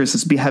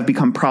blockbusters have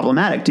become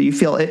problematic. Do you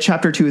feel It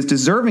Chapter 2 is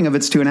deserving of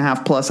its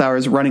 2.5+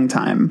 hours running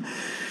time?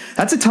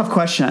 That's a tough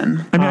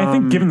question. I mean, I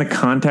think given the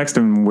context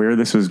and where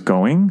this was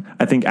going,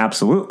 I think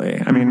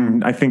absolutely. I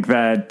mean, I think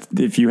that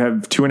if you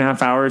have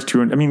 2.5 hours,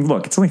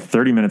 look, it's only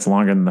 30 minutes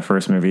longer than the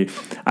first movie.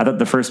 I thought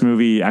the first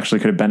movie actually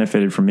could have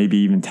benefited from maybe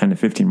even 10 to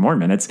 15 more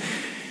minutes.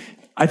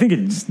 I think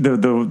it's the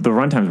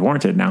runtime's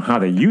warranted. Now, how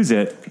they use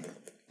it.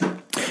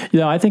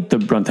 Yeah, I think the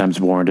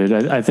runtime's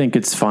warranted. I think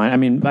it's fine. I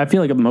mean, I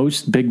feel like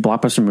most big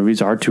blockbuster movies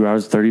are 2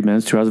 hours, 30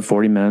 minutes, 2 hours,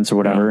 40 minutes or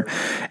whatever.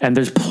 Yeah. And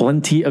there's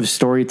plenty of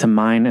story to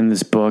mine in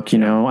this book.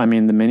 I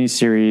mean, the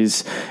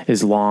miniseries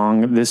is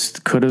long. This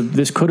could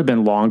have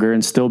been longer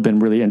and still been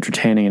really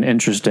entertaining and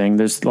interesting.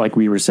 There's, like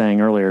we were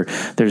saying earlier,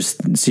 there's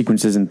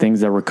sequences and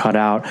things that were cut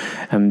out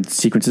and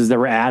sequences that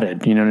were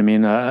added. You know what I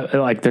mean?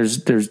 Like there's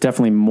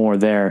definitely more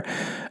there.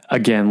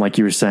 Again, like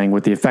you were saying,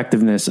 with the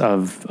effectiveness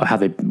of how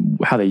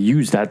they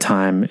use that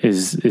time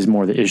is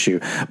more the issue.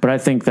 But I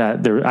think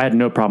that I had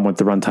no problem with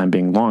the runtime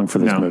being long for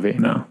this movie.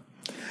 No.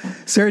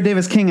 Sarah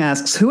Davis King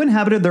asks, who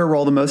inhabited their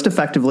role the most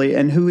effectively,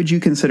 and who would you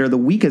consider the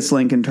weakest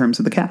link in terms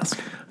of the cast?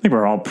 I think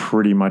we're all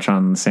pretty much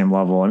on the same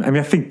level. I mean,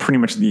 I think pretty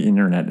much the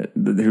internet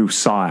who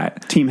saw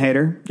it. Team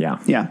Hater? Yeah.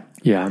 Yeah.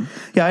 Yeah.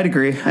 Yeah, I'd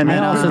agree. And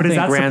then I also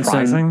think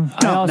Ranson.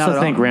 I also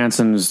think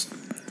Ranson's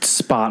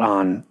spot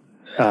on.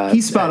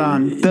 He's spot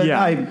on. But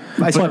yeah,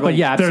 absolutely.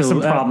 There's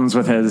some problems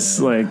with his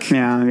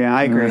Yeah,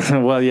 I agree.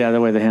 Well, yeah,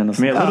 the way they handle.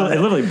 I mean, it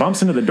literally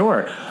bumps into the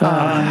door.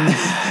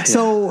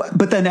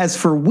 But then as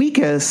for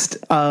weakest,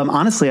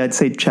 honestly, I'd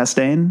say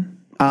Chastain.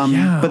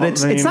 But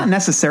it's not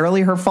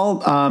necessarily her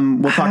fault.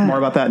 We'll talk more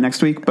about that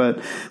next week. But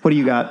what do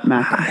you got,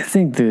 Mac? I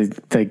think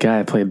the guy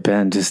who played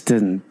Ben just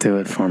didn't do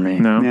it for me.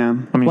 No. Yeah.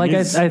 I mean,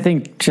 I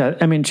think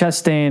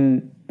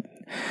Chastain's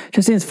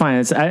fine.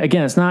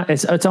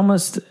 It's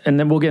almost, and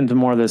then we'll get into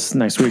more of this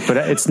next week, but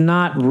it's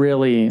not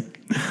really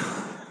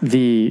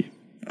the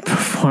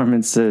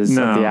performances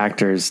of the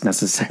actors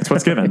necessarily. It's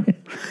what's given.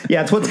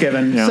 Yeah, it's what's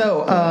given. Yeah.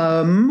 So,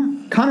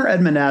 Connor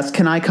Edmond asked,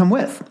 can I come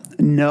with?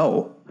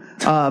 No.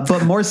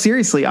 But more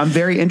seriously, I'm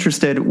very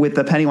interested with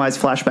the Pennywise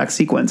flashback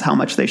sequence, how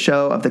much they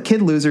show of the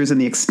kid losers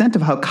and the extent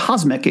of how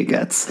cosmic it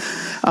gets.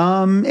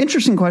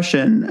 Interesting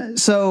question.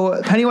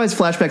 So Pennywise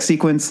flashback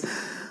sequence,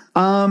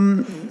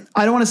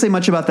 I don't want to say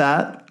much about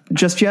that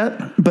just yet,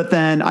 but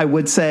then I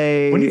would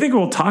say... When do you think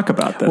we'll talk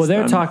about this? Well,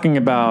 they're talking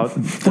about...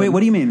 Wait,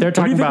 what do you mean? They're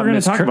talking about... We're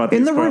going to talk about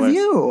in the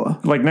review.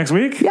 Like next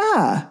week?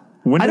 Yeah.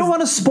 I don't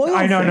want to spoil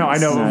I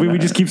know. We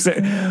just keep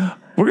saying...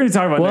 We're going to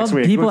talk about next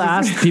week. People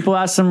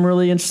ask some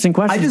really interesting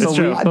questions.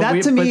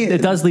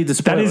 It does lead to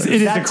spoilers.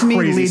 That to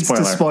me leads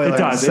to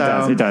spoilers.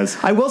 It does.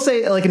 I will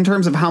say, like, in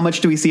terms of how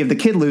much do we see of the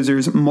kid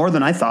losers, more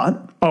than I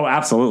thought. Oh,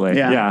 absolutely.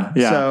 Yeah.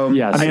 So,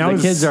 the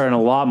kids are in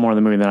a lot more of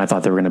the movie than I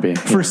thought they were going to be.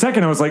 For a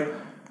second, I was like,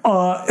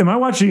 am I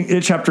watching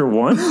It Chapter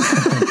 1? And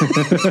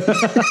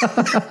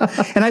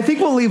I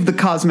think we'll leave the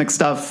cosmic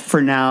stuff for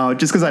now,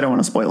 just because I don't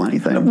want to spoil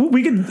anything.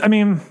 We could,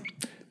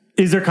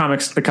 is there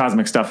the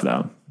cosmic stuff,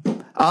 though?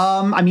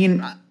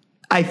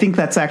 I think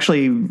that's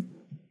actually...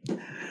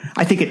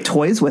 I think it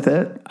toys with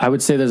it. I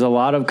would say there's a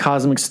lot of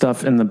cosmic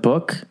stuff in the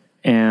book,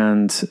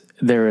 and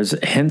there is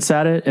hints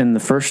at it in the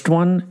first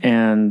one,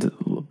 and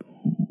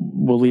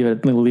we'll leave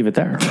it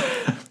there.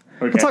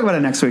 We'll talk about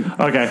it next week.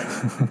 Okay.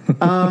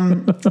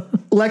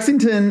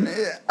 Lexington,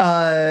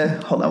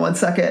 hold on one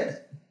second.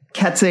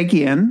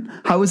 Katsakian,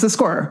 how was the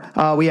score?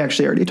 We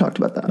actually already talked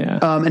about that. Yeah.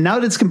 And now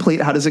that it's complete,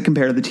 how does it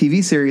compare to the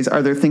TV series?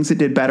 Are there things it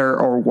did better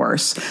or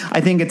worse? I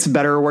think it's a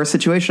better or worse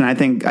situation. I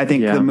think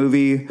this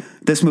movie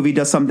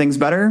does some things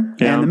better,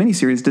 and the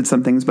miniseries did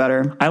some things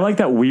better. I like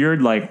that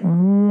weird like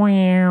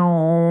wow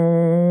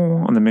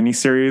on the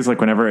miniseries, like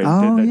whenever it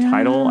did the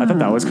title. I thought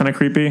that was kind of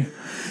creepy.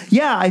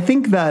 Yeah, I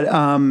think that.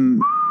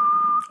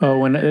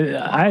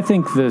 I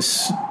think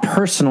this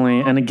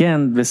personally, and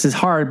again, this is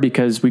hard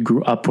because we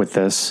grew up with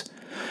this.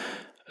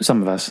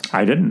 Some of us.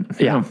 I didn't.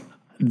 Yeah.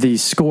 The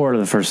score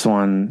of the first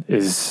one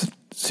is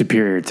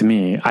superior to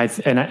me.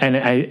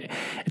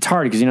 It's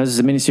hard because, this is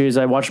a miniseries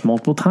I watched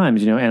multiple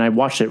times, and I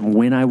watched it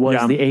when I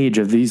was the age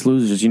of these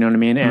losers, you know what I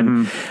mean?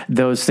 And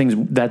those things,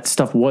 that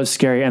stuff was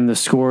scary, and the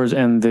scores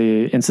and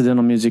the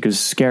incidental music is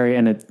scary.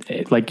 And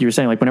it like you were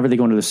saying, like whenever they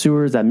go into the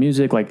sewers, that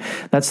music, like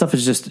that stuff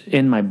is just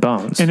in my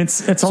bones. And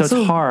it's also,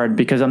 it's hard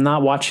because I'm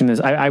not watching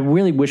this. I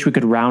really wish we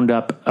could round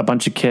up a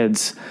bunch of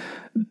kids.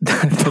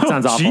 That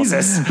sounds awful.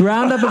 Jesus.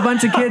 Round up a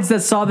bunch of kids that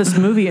saw this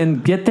movie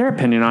and get their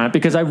opinion on it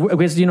because I'm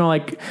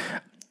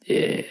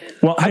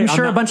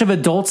sure a bunch of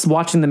adults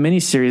watching the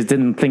miniseries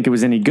didn't think it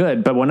was any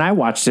good, but when I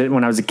watched it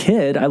when I was a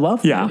kid, I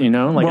loved it.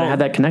 I had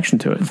that connection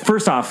to it.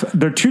 First off,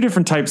 there are two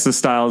different types of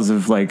styles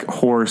of like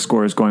horror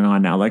scores going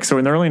on now. Like, so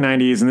in the early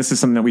 90s, and this is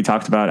something that we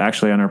talked about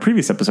actually on our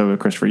previous episode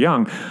with Christopher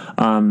Young,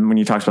 when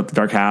he talks about The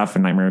Dark Half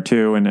and Nightmare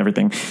 2 and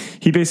everything,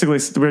 he basically,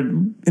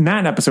 in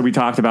that episode, we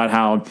talked about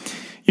how,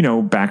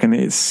 back in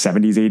the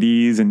 70s,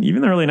 80s, and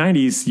even the early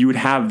 90s, you would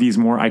have these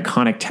more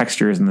iconic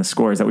textures in the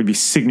scores that would be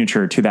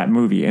signature to that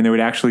movie. And they would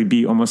actually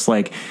be almost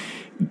like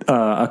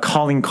a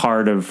calling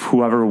card of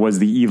whoever was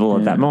the evil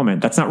at that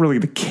moment. That's not really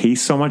the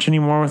case so much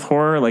anymore with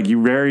horror. Like you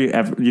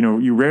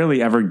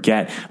rarely ever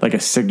get like a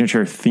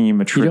signature theme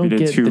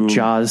attributed to the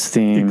Jaws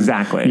theme.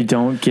 Exactly. You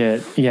don't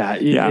get,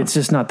 it's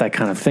just not that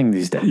kind of thing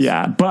these days.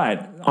 Yeah.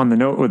 But on the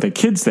note with the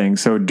kids thing,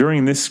 so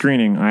during this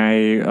screening,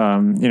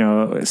 Sammy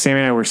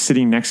and I were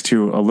sitting next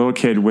to a little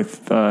kid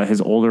with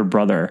his older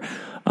brother,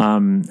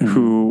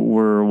 who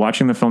were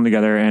watching the film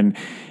together, and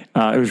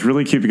it was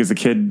really cute because the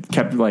kid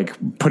kept like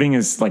putting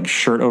his like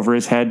shirt over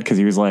his head because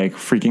he was like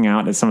freaking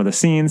out at some of the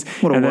scenes.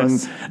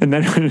 And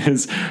then when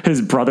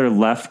his brother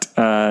left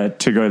to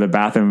go to the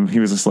bathroom, he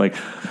was just like,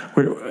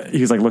 he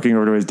was like looking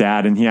over to his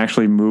dad, and he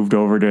actually moved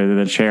over to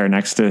the chair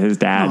next to his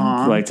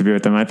dad, like to be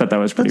with him. I thought that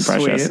was pretty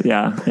precious. Sweet.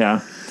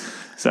 Yeah.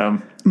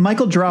 So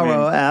Michael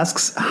Draro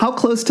asks, how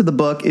close to the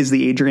book is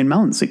the Adrian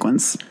Mellon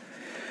sequence?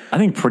 I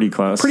think pretty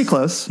close. Pretty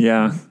close.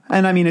 Yeah.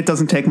 And I mean, it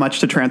doesn't take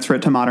much to transfer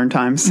it to modern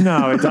times.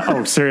 No.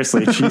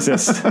 Seriously.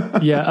 Jesus.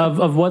 Yeah.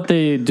 Of what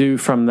they do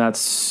from that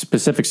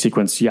specific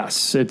sequence.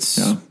 Yes.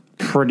 It's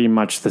pretty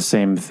much the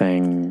same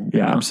thing.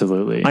 Yeah.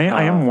 Absolutely.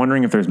 I am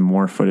wondering if there's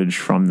more footage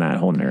from that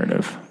whole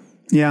narrative.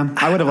 Yeah.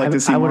 I would have liked to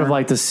see more. I would have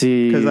liked to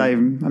see. Because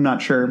I'm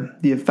not sure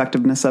the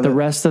effectiveness of the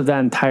rest of that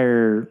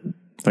entire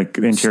like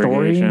the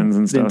interrogations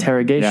and stuff. The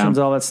interrogations,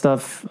 all that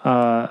stuff.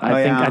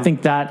 I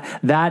think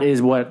that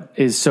is what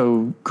is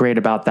so great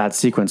about that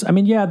sequence. I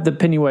mean, the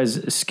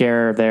Pennywise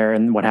scare there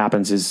and what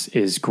happens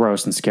is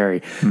gross and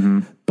scary.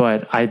 Mm-hmm.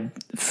 But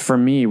for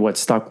me,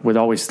 what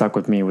always stuck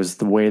with me was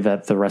the way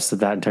that the rest of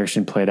that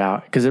interrogation played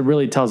out, because it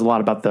really tells a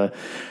lot about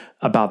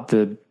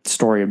the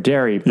story of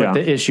Derry. But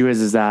the issue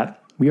is that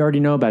we already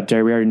know about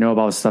Derry. We already know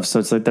about all this stuff. So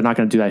it's like they're not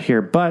going to do that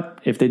here. But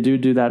if they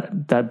do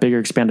that bigger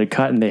expanded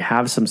cut and they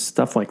have some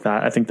stuff like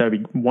that, I think that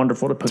would be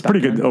wonderful to put. It's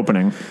pretty good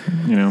opening,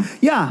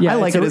 Yeah, I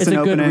like it as an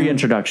opening. It's a good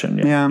reintroduction.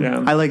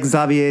 Yeah. I like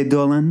Xavier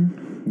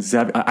Dolan.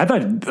 I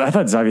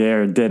thought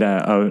Xavier did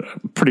a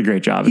pretty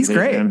great job. He's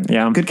great.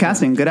 Yeah. Good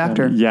casting. Good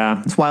actor.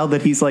 Yeah. It's wild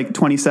that he's like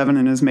 27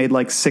 and has made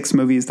like 6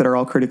 movies that are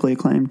all critically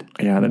acclaimed.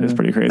 Yeah, that is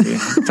pretty crazy.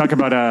 Talk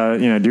about,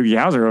 Doogie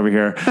Howser over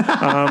here.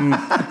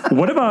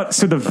 What about,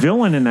 so the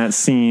villain in that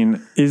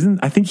scene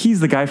I think he's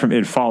the guy from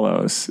It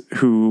Follows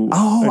who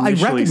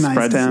initially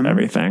spreads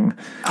everything.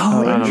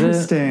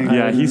 Interesting.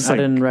 Yeah, I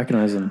didn't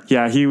recognize him.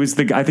 Yeah, I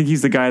think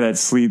he's the guy that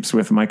sleeps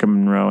with Micah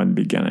Monroe in the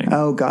beginning.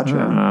 Oh,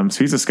 gotcha. So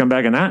he's a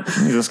scumbag in that.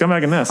 He's a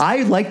scumbag in this.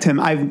 I liked him.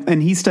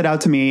 And he stood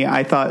out to me.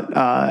 I thought,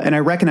 and I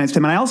recognized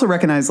him. And I also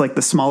recognized like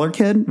the smaller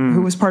kid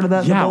who was part of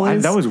that. Yeah,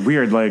 that was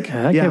weird. Like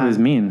that kid was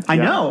mean. I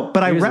know,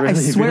 but I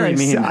swear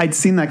I'd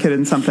seen that kid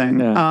in something.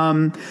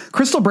 Yeah.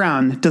 Crystal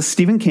Brown, does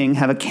Stephen King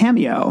have a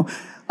cameo?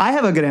 I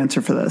have a good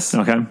answer for this.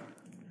 Okay.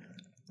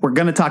 We're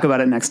going to talk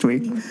about it next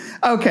week.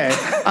 Okay.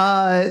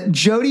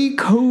 Jody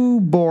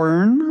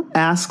Coburn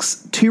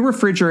asks, 2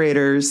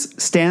 refrigerators,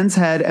 Stan's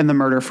Head and the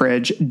Murder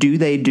Fridge, do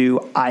they do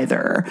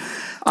either?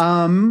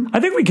 I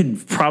think we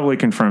could probably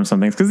confirm some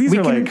things because these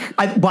are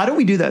why don't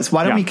we do this?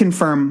 Why don't we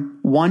confirm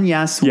 1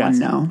 yes, 1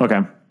 no?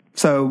 Okay.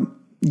 So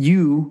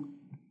you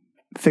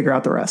figure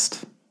out the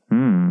rest.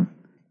 And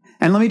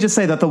let me just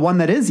say that the one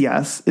that is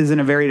yes is in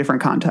a very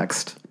different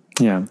context.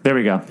 Yeah. There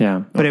we go.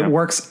 Yeah. But it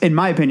works, in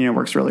my opinion, it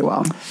works really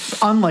well.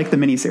 Unlike the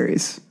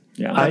miniseries.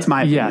 Yeah. That's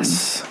my opinion.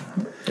 Yes.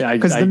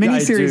 Because the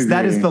miniseries,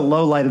 that is the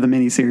low light of the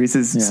miniseries,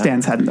 is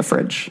Stan's Head in the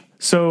Fridge.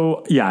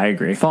 So, yeah, I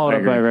agree. Followed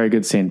up by a very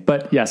good scene.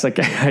 But yes,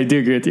 okay, I do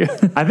agree with you.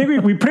 I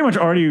think we pretty much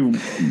already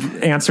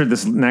answered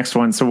this next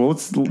one. So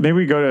maybe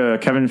we go to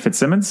Kevin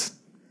Fitzsimmons.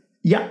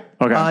 Yeah.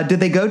 Okay.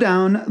 Did they go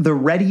down the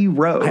ready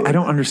road? I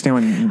don't understand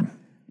what.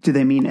 Do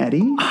they mean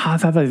Eddie? I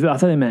thought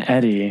they meant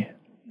Eddie.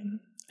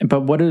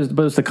 But what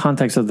was the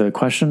context of the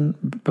question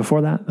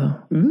before that, though?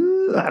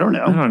 I don't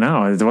know. I don't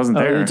know. It wasn't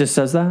there. It just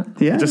says that?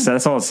 Yeah.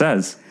 That's all it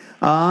says.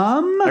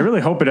 I really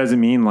hope it doesn't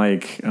mean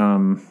like.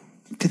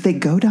 Did they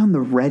go down the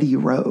ready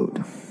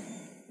road?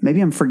 Maybe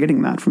I'm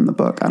forgetting that from the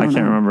book. I can't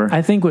remember.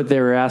 I think what they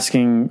were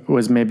asking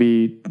was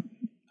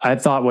I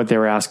thought what they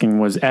were asking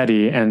was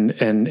Eddie, and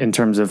in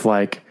terms of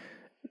like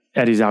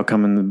Eddie's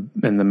outcome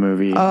in the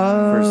movie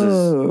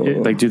versus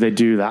like, do they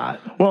do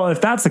that? Well,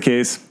 if that's the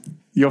case,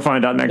 you'll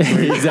find out next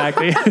week.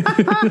 Exactly.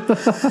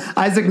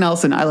 Isaac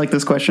Nelson, I like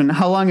this question.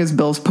 How long is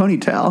Bill's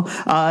ponytail?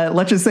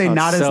 Let's just say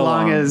not as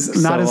long as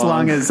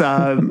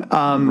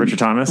Richard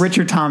Thomas.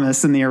 Richard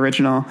Thomas in the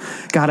original.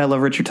 God, I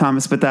love Richard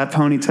Thomas, but that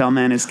ponytail,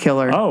 man, is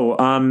killer.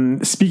 Oh,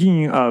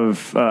 speaking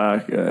of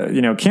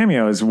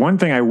cameos, one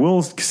thing I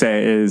will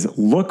say is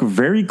look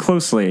very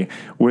closely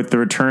with the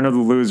Return of the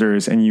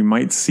Losers, and you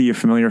might see a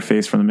familiar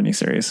face from the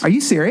miniseries. Are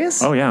you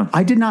serious? Oh yeah,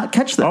 I did not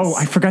catch this. Oh,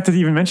 I forgot to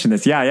even mention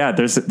this. Yeah.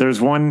 There's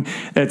one.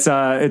 It's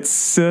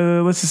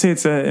let's just say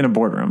it's in a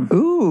boardroom.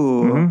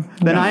 Ooh.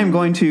 Mm-hmm. Then I am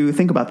going to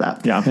think about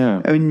that.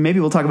 Yeah. I mean, maybe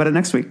we'll talk about it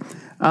next week.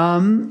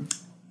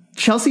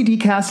 Chelsea D.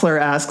 Castler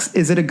asks,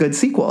 is it a good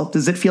sequel?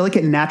 Does it feel like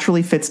it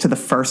naturally fits to the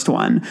first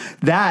one?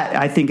 That,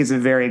 I think, is a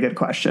very good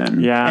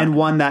question. Yeah. And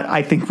one that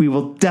I think we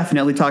will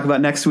definitely talk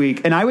about next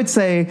week. And I would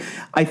say,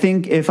 I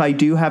think if I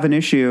do have an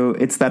issue,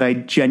 it's that I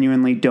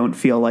genuinely don't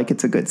feel like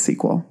it's a good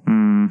sequel.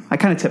 I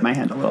kind of tip my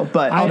hand a little,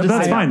 but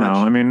that's fine though.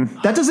 I mean,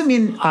 that doesn't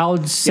mean I'll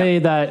say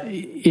that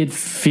it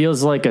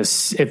feels like a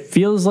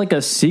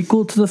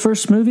sequel to the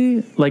first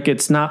movie. Like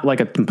it's not like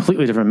a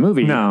completely different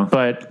movie. No,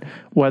 but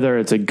whether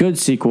it's a good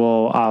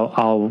sequel,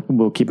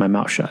 we'll keep my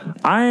mouth shut.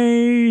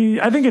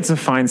 I think it's a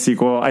fine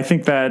sequel. I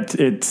think that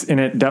it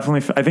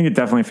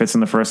definitely fits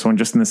in the first one,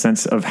 just in the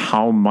sense of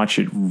how much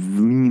it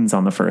leans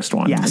on the first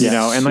one. Yes.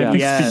 And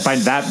by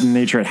that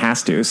nature, it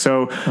has to.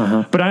 So,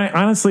 but I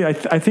honestly, I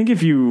think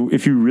if you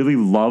really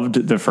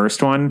loved the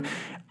first one,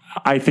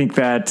 I think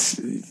that,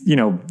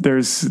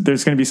 there's going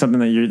to be something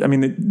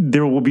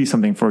there will be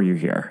something for you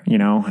here,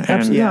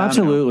 And,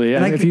 absolutely.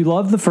 And if you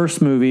love the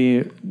first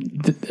movie,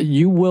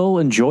 you will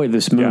enjoy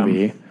this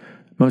movie,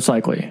 most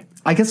likely.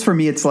 I guess for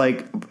me, it's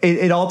like,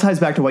 it all ties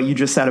back to what you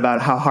just said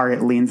about how hard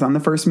it leans on the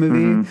first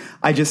movie.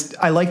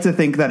 I like to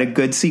think that a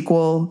good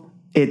sequel,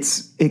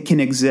 it can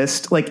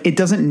exist. Like, it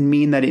doesn't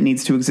mean that it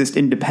needs to exist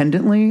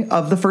independently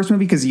of the first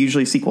movie, because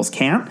usually sequels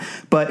can't,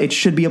 but it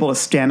should be able to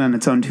stand on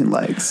its own two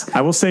legs. I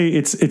will say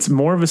it's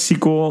more of a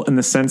sequel in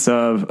the sense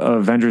of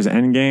Avengers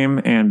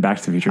Endgame and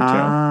Back to the Future 2.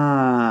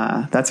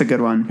 Ah, that's a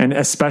good one. And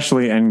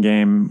especially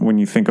Endgame, when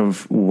you think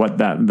of what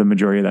the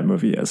majority of that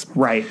movie is.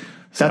 Right.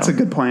 That's a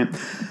good point.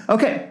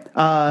 Okay.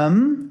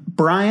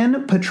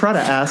 Brian Petretta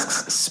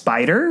asks,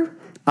 Spider?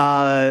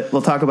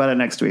 We'll talk about it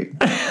next week.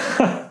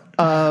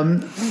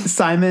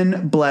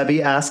 Simon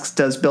Blebby asks,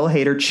 does Bill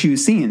Hader chew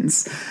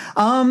scenes?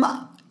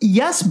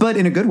 Yes, but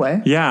in a good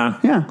way. Yeah.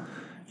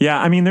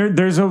 I mean,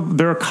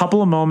 there are a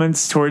couple of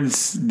moments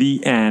towards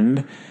the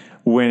end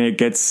when it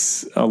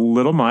gets a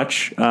little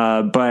much,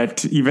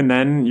 but even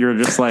then, you're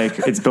just like,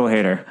 it's Bill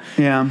Hader.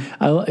 Yeah.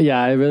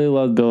 I really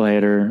love Bill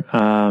Hader.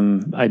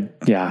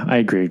 I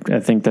agree. I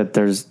think that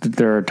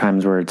there are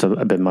times where it's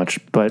a bit much,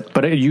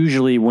 but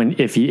usually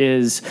if he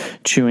is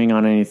chewing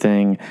on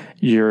anything,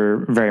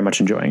 you're very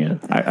much enjoying it.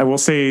 I will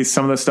say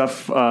some of the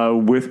stuff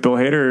with Bill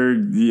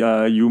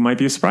Hader, you might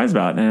be surprised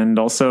about, and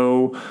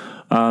also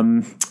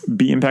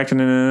be impacted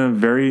in a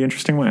very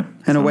interesting way.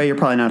 In a way you're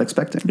probably not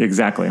expecting.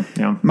 Exactly,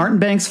 yeah. Martin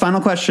Banks,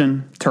 final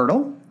question.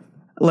 Turtle?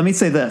 Let me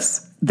say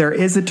this. There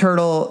is a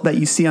turtle that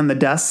you see on the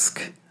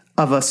desk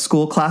of a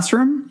school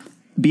classroom.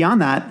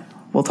 Beyond that,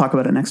 we'll talk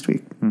about it next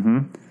week.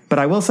 But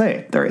I will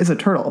say, there is a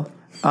turtle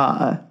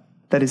that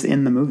is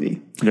in the movie.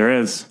 There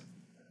is.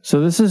 So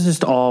this is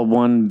just all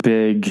one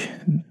big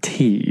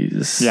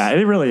tease. Yeah,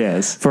 it really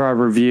is. For our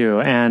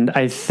review. And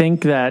I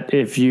think that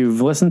if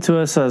you've listened to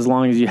us as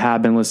long as you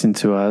have been listening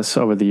to us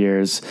over the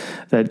years,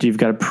 that you've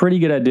got a pretty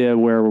good idea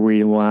where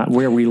we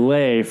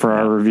lay for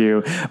our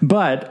review.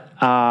 But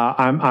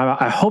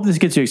I hope this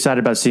gets you excited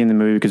about seeing the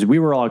movie, because we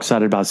were all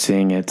excited about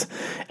seeing it.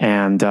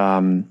 And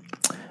you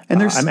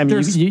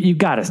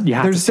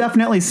there's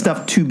definitely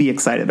stuff to be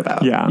excited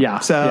about. Yeah.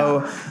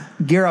 So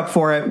gear up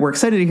for it. We're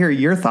excited to hear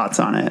your thoughts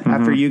on it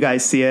after you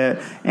guys see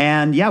it.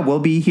 And we'll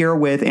be here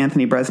with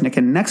Anthony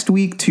Bresnick next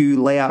week to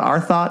lay out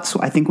our thoughts.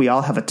 I think we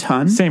all have a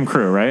ton. Same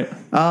crew, right?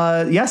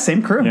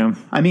 Same crew. Yeah.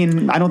 I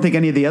mean, I don't think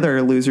any of the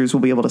other losers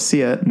will be able to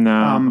see it.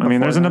 No.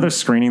 There's another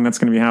screening that's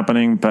going to be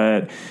happening,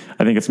 but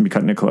I think it's going to be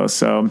cutting it close.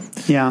 So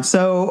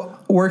so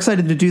we're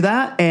excited to do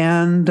that.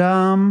 And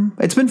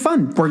it's been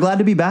fun. We're glad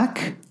to be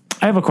back.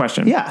 I have a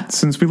question. Yeah.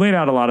 Since we laid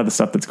out a lot of the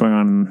stuff that's going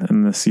on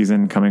in the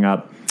season coming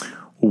up,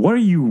 what are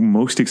you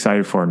most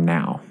excited for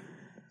now?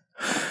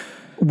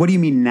 What do you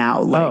mean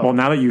now? Like, Well,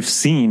 now that you've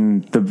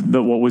seen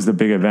the what was the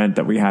big event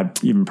that we had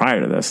even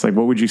prior to this, like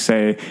what would you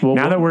say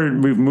now that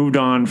we've moved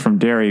on from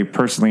dairy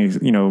personally,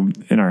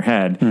 in our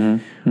head,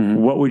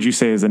 what would you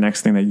say is the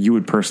next thing that you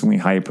would personally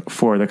hype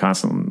for the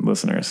Constant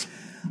listeners?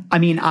 I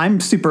mean, I'm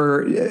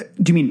super.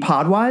 Do you mean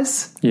pod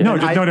wise? Yeah. No,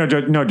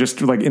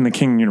 just like in the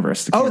King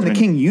universe. In the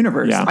King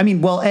universe. Yeah. I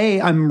mean, well, A,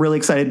 I'm really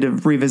excited to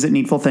revisit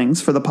Needful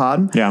Things for the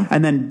pod. Yeah.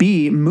 And then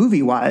B,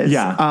 movie wise.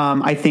 Yeah.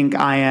 I think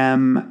I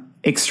am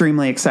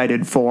extremely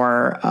excited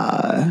for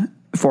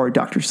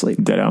Dr.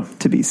 Sleep. Ditto.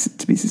 To be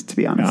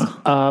honest.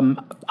 Yeah.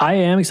 I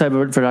am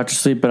excited for Dr.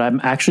 Sleep, but I'm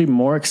actually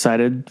more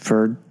excited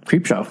for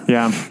Creepshow.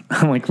 Yeah.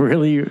 I'm like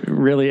really,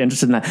 really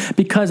interested in that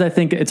because I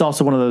think it's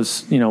also one of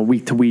those,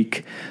 week to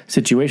week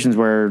situations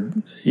where,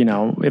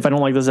 if I don't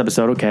like this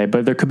episode, okay,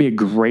 but there could be a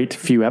great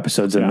few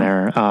episodes in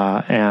there.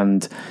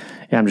 And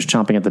I'm just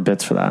chomping at the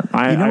bits for that.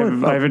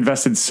 I've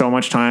invested so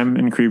much time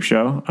in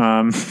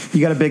Creepshow.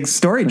 You got a big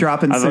story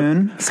dropping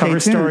soon. Cover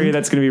story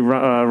that's going to be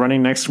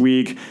running next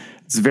week.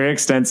 It's very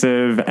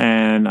extensive,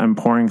 and I'm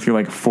pouring through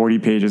like 40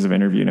 pages of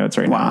interview notes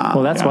right now.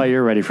 Well, that's why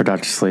you're ready for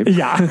Dr. Sleep.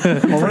 Yeah.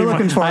 Well, we're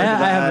looking forward to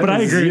that. But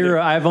I agree.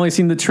 I've only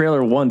seen the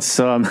trailer once,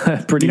 so I'm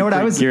pretty geared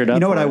up. You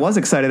know what I was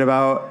excited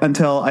about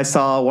until I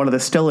saw one of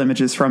the still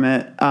images from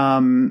it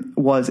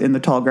was In the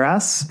Tall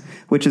Grass,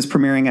 which is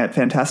premiering at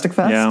Fantastic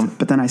Fest. Yeah.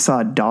 But then I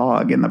saw a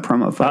dog in the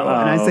promo photo,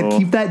 and I said,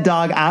 "Keep that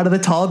dog out of the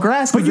tall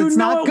grass because it's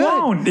not good.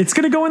 Won't. It's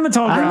going to go in the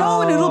tall grass. I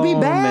know, and it'll be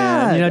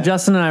bad." Man.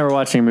 Justin and I were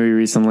watching a movie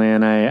recently,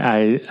 and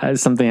I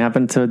something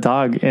happened to a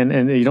dog,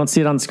 and you don't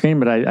see it on screen,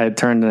 but I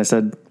turned and I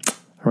said,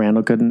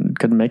 Randall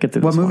couldn't make it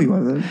through What this movie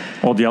one. was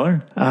it? Old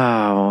Yeller?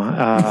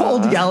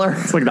 Old Yeller.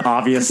 It's like the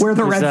obvious. Where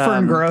the red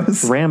fern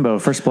grows. Rambo,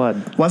 First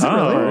Blood. Was it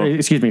really? Or,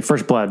 excuse me,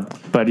 First Blood.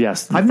 But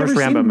yes, I've never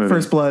Rambo seen movie.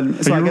 First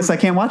Blood, so I guess I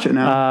can't watch it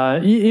now.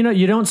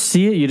 You don't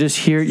see it. You just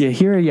hear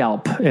a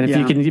yelp, and if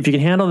you can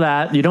handle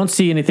that, you don't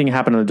see anything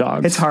happen to the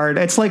dogs. It's hard.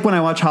 It's like when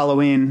I watch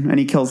Halloween and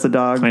he kills the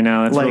dog. I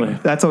know.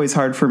 That's always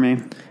hard for me.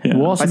 Yeah.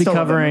 We'll also be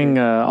covering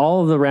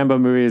all of the Rambo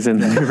movies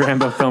and the new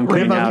Rambo film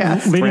coming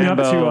out. Leading up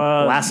to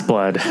Last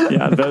Blood.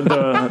 Yeah,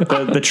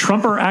 the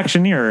Trumper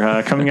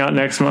Actioneer coming out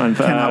next month.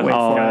 Cannot wait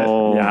for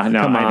it. Yeah,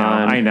 no,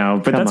 I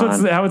know. But that's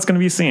how it's going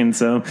to be seen.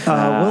 So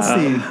we'll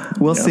see.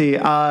 We'll see.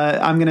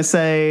 I'm going to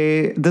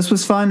say this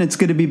was fun. It's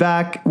good to be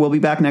back. We'll be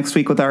back next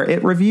week with our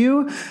It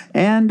review.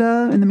 And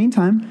in the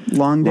meantime,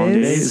 long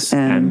days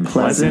and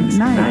pleasant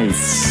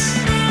nights.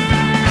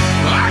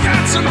 I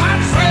got some hot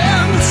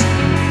friends.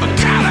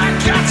 God, I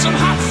got some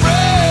hot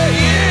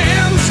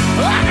friends.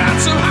 I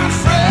got some hot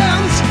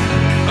friends.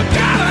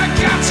 God, I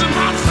got some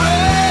hot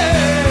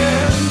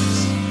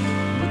friends.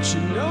 But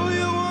you know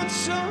you want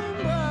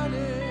somebody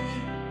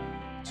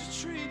to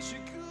treat you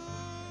good.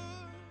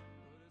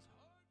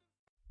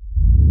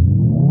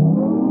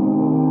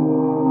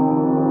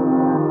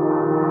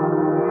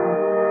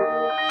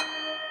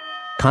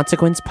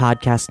 Consequence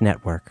Podcast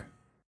Network.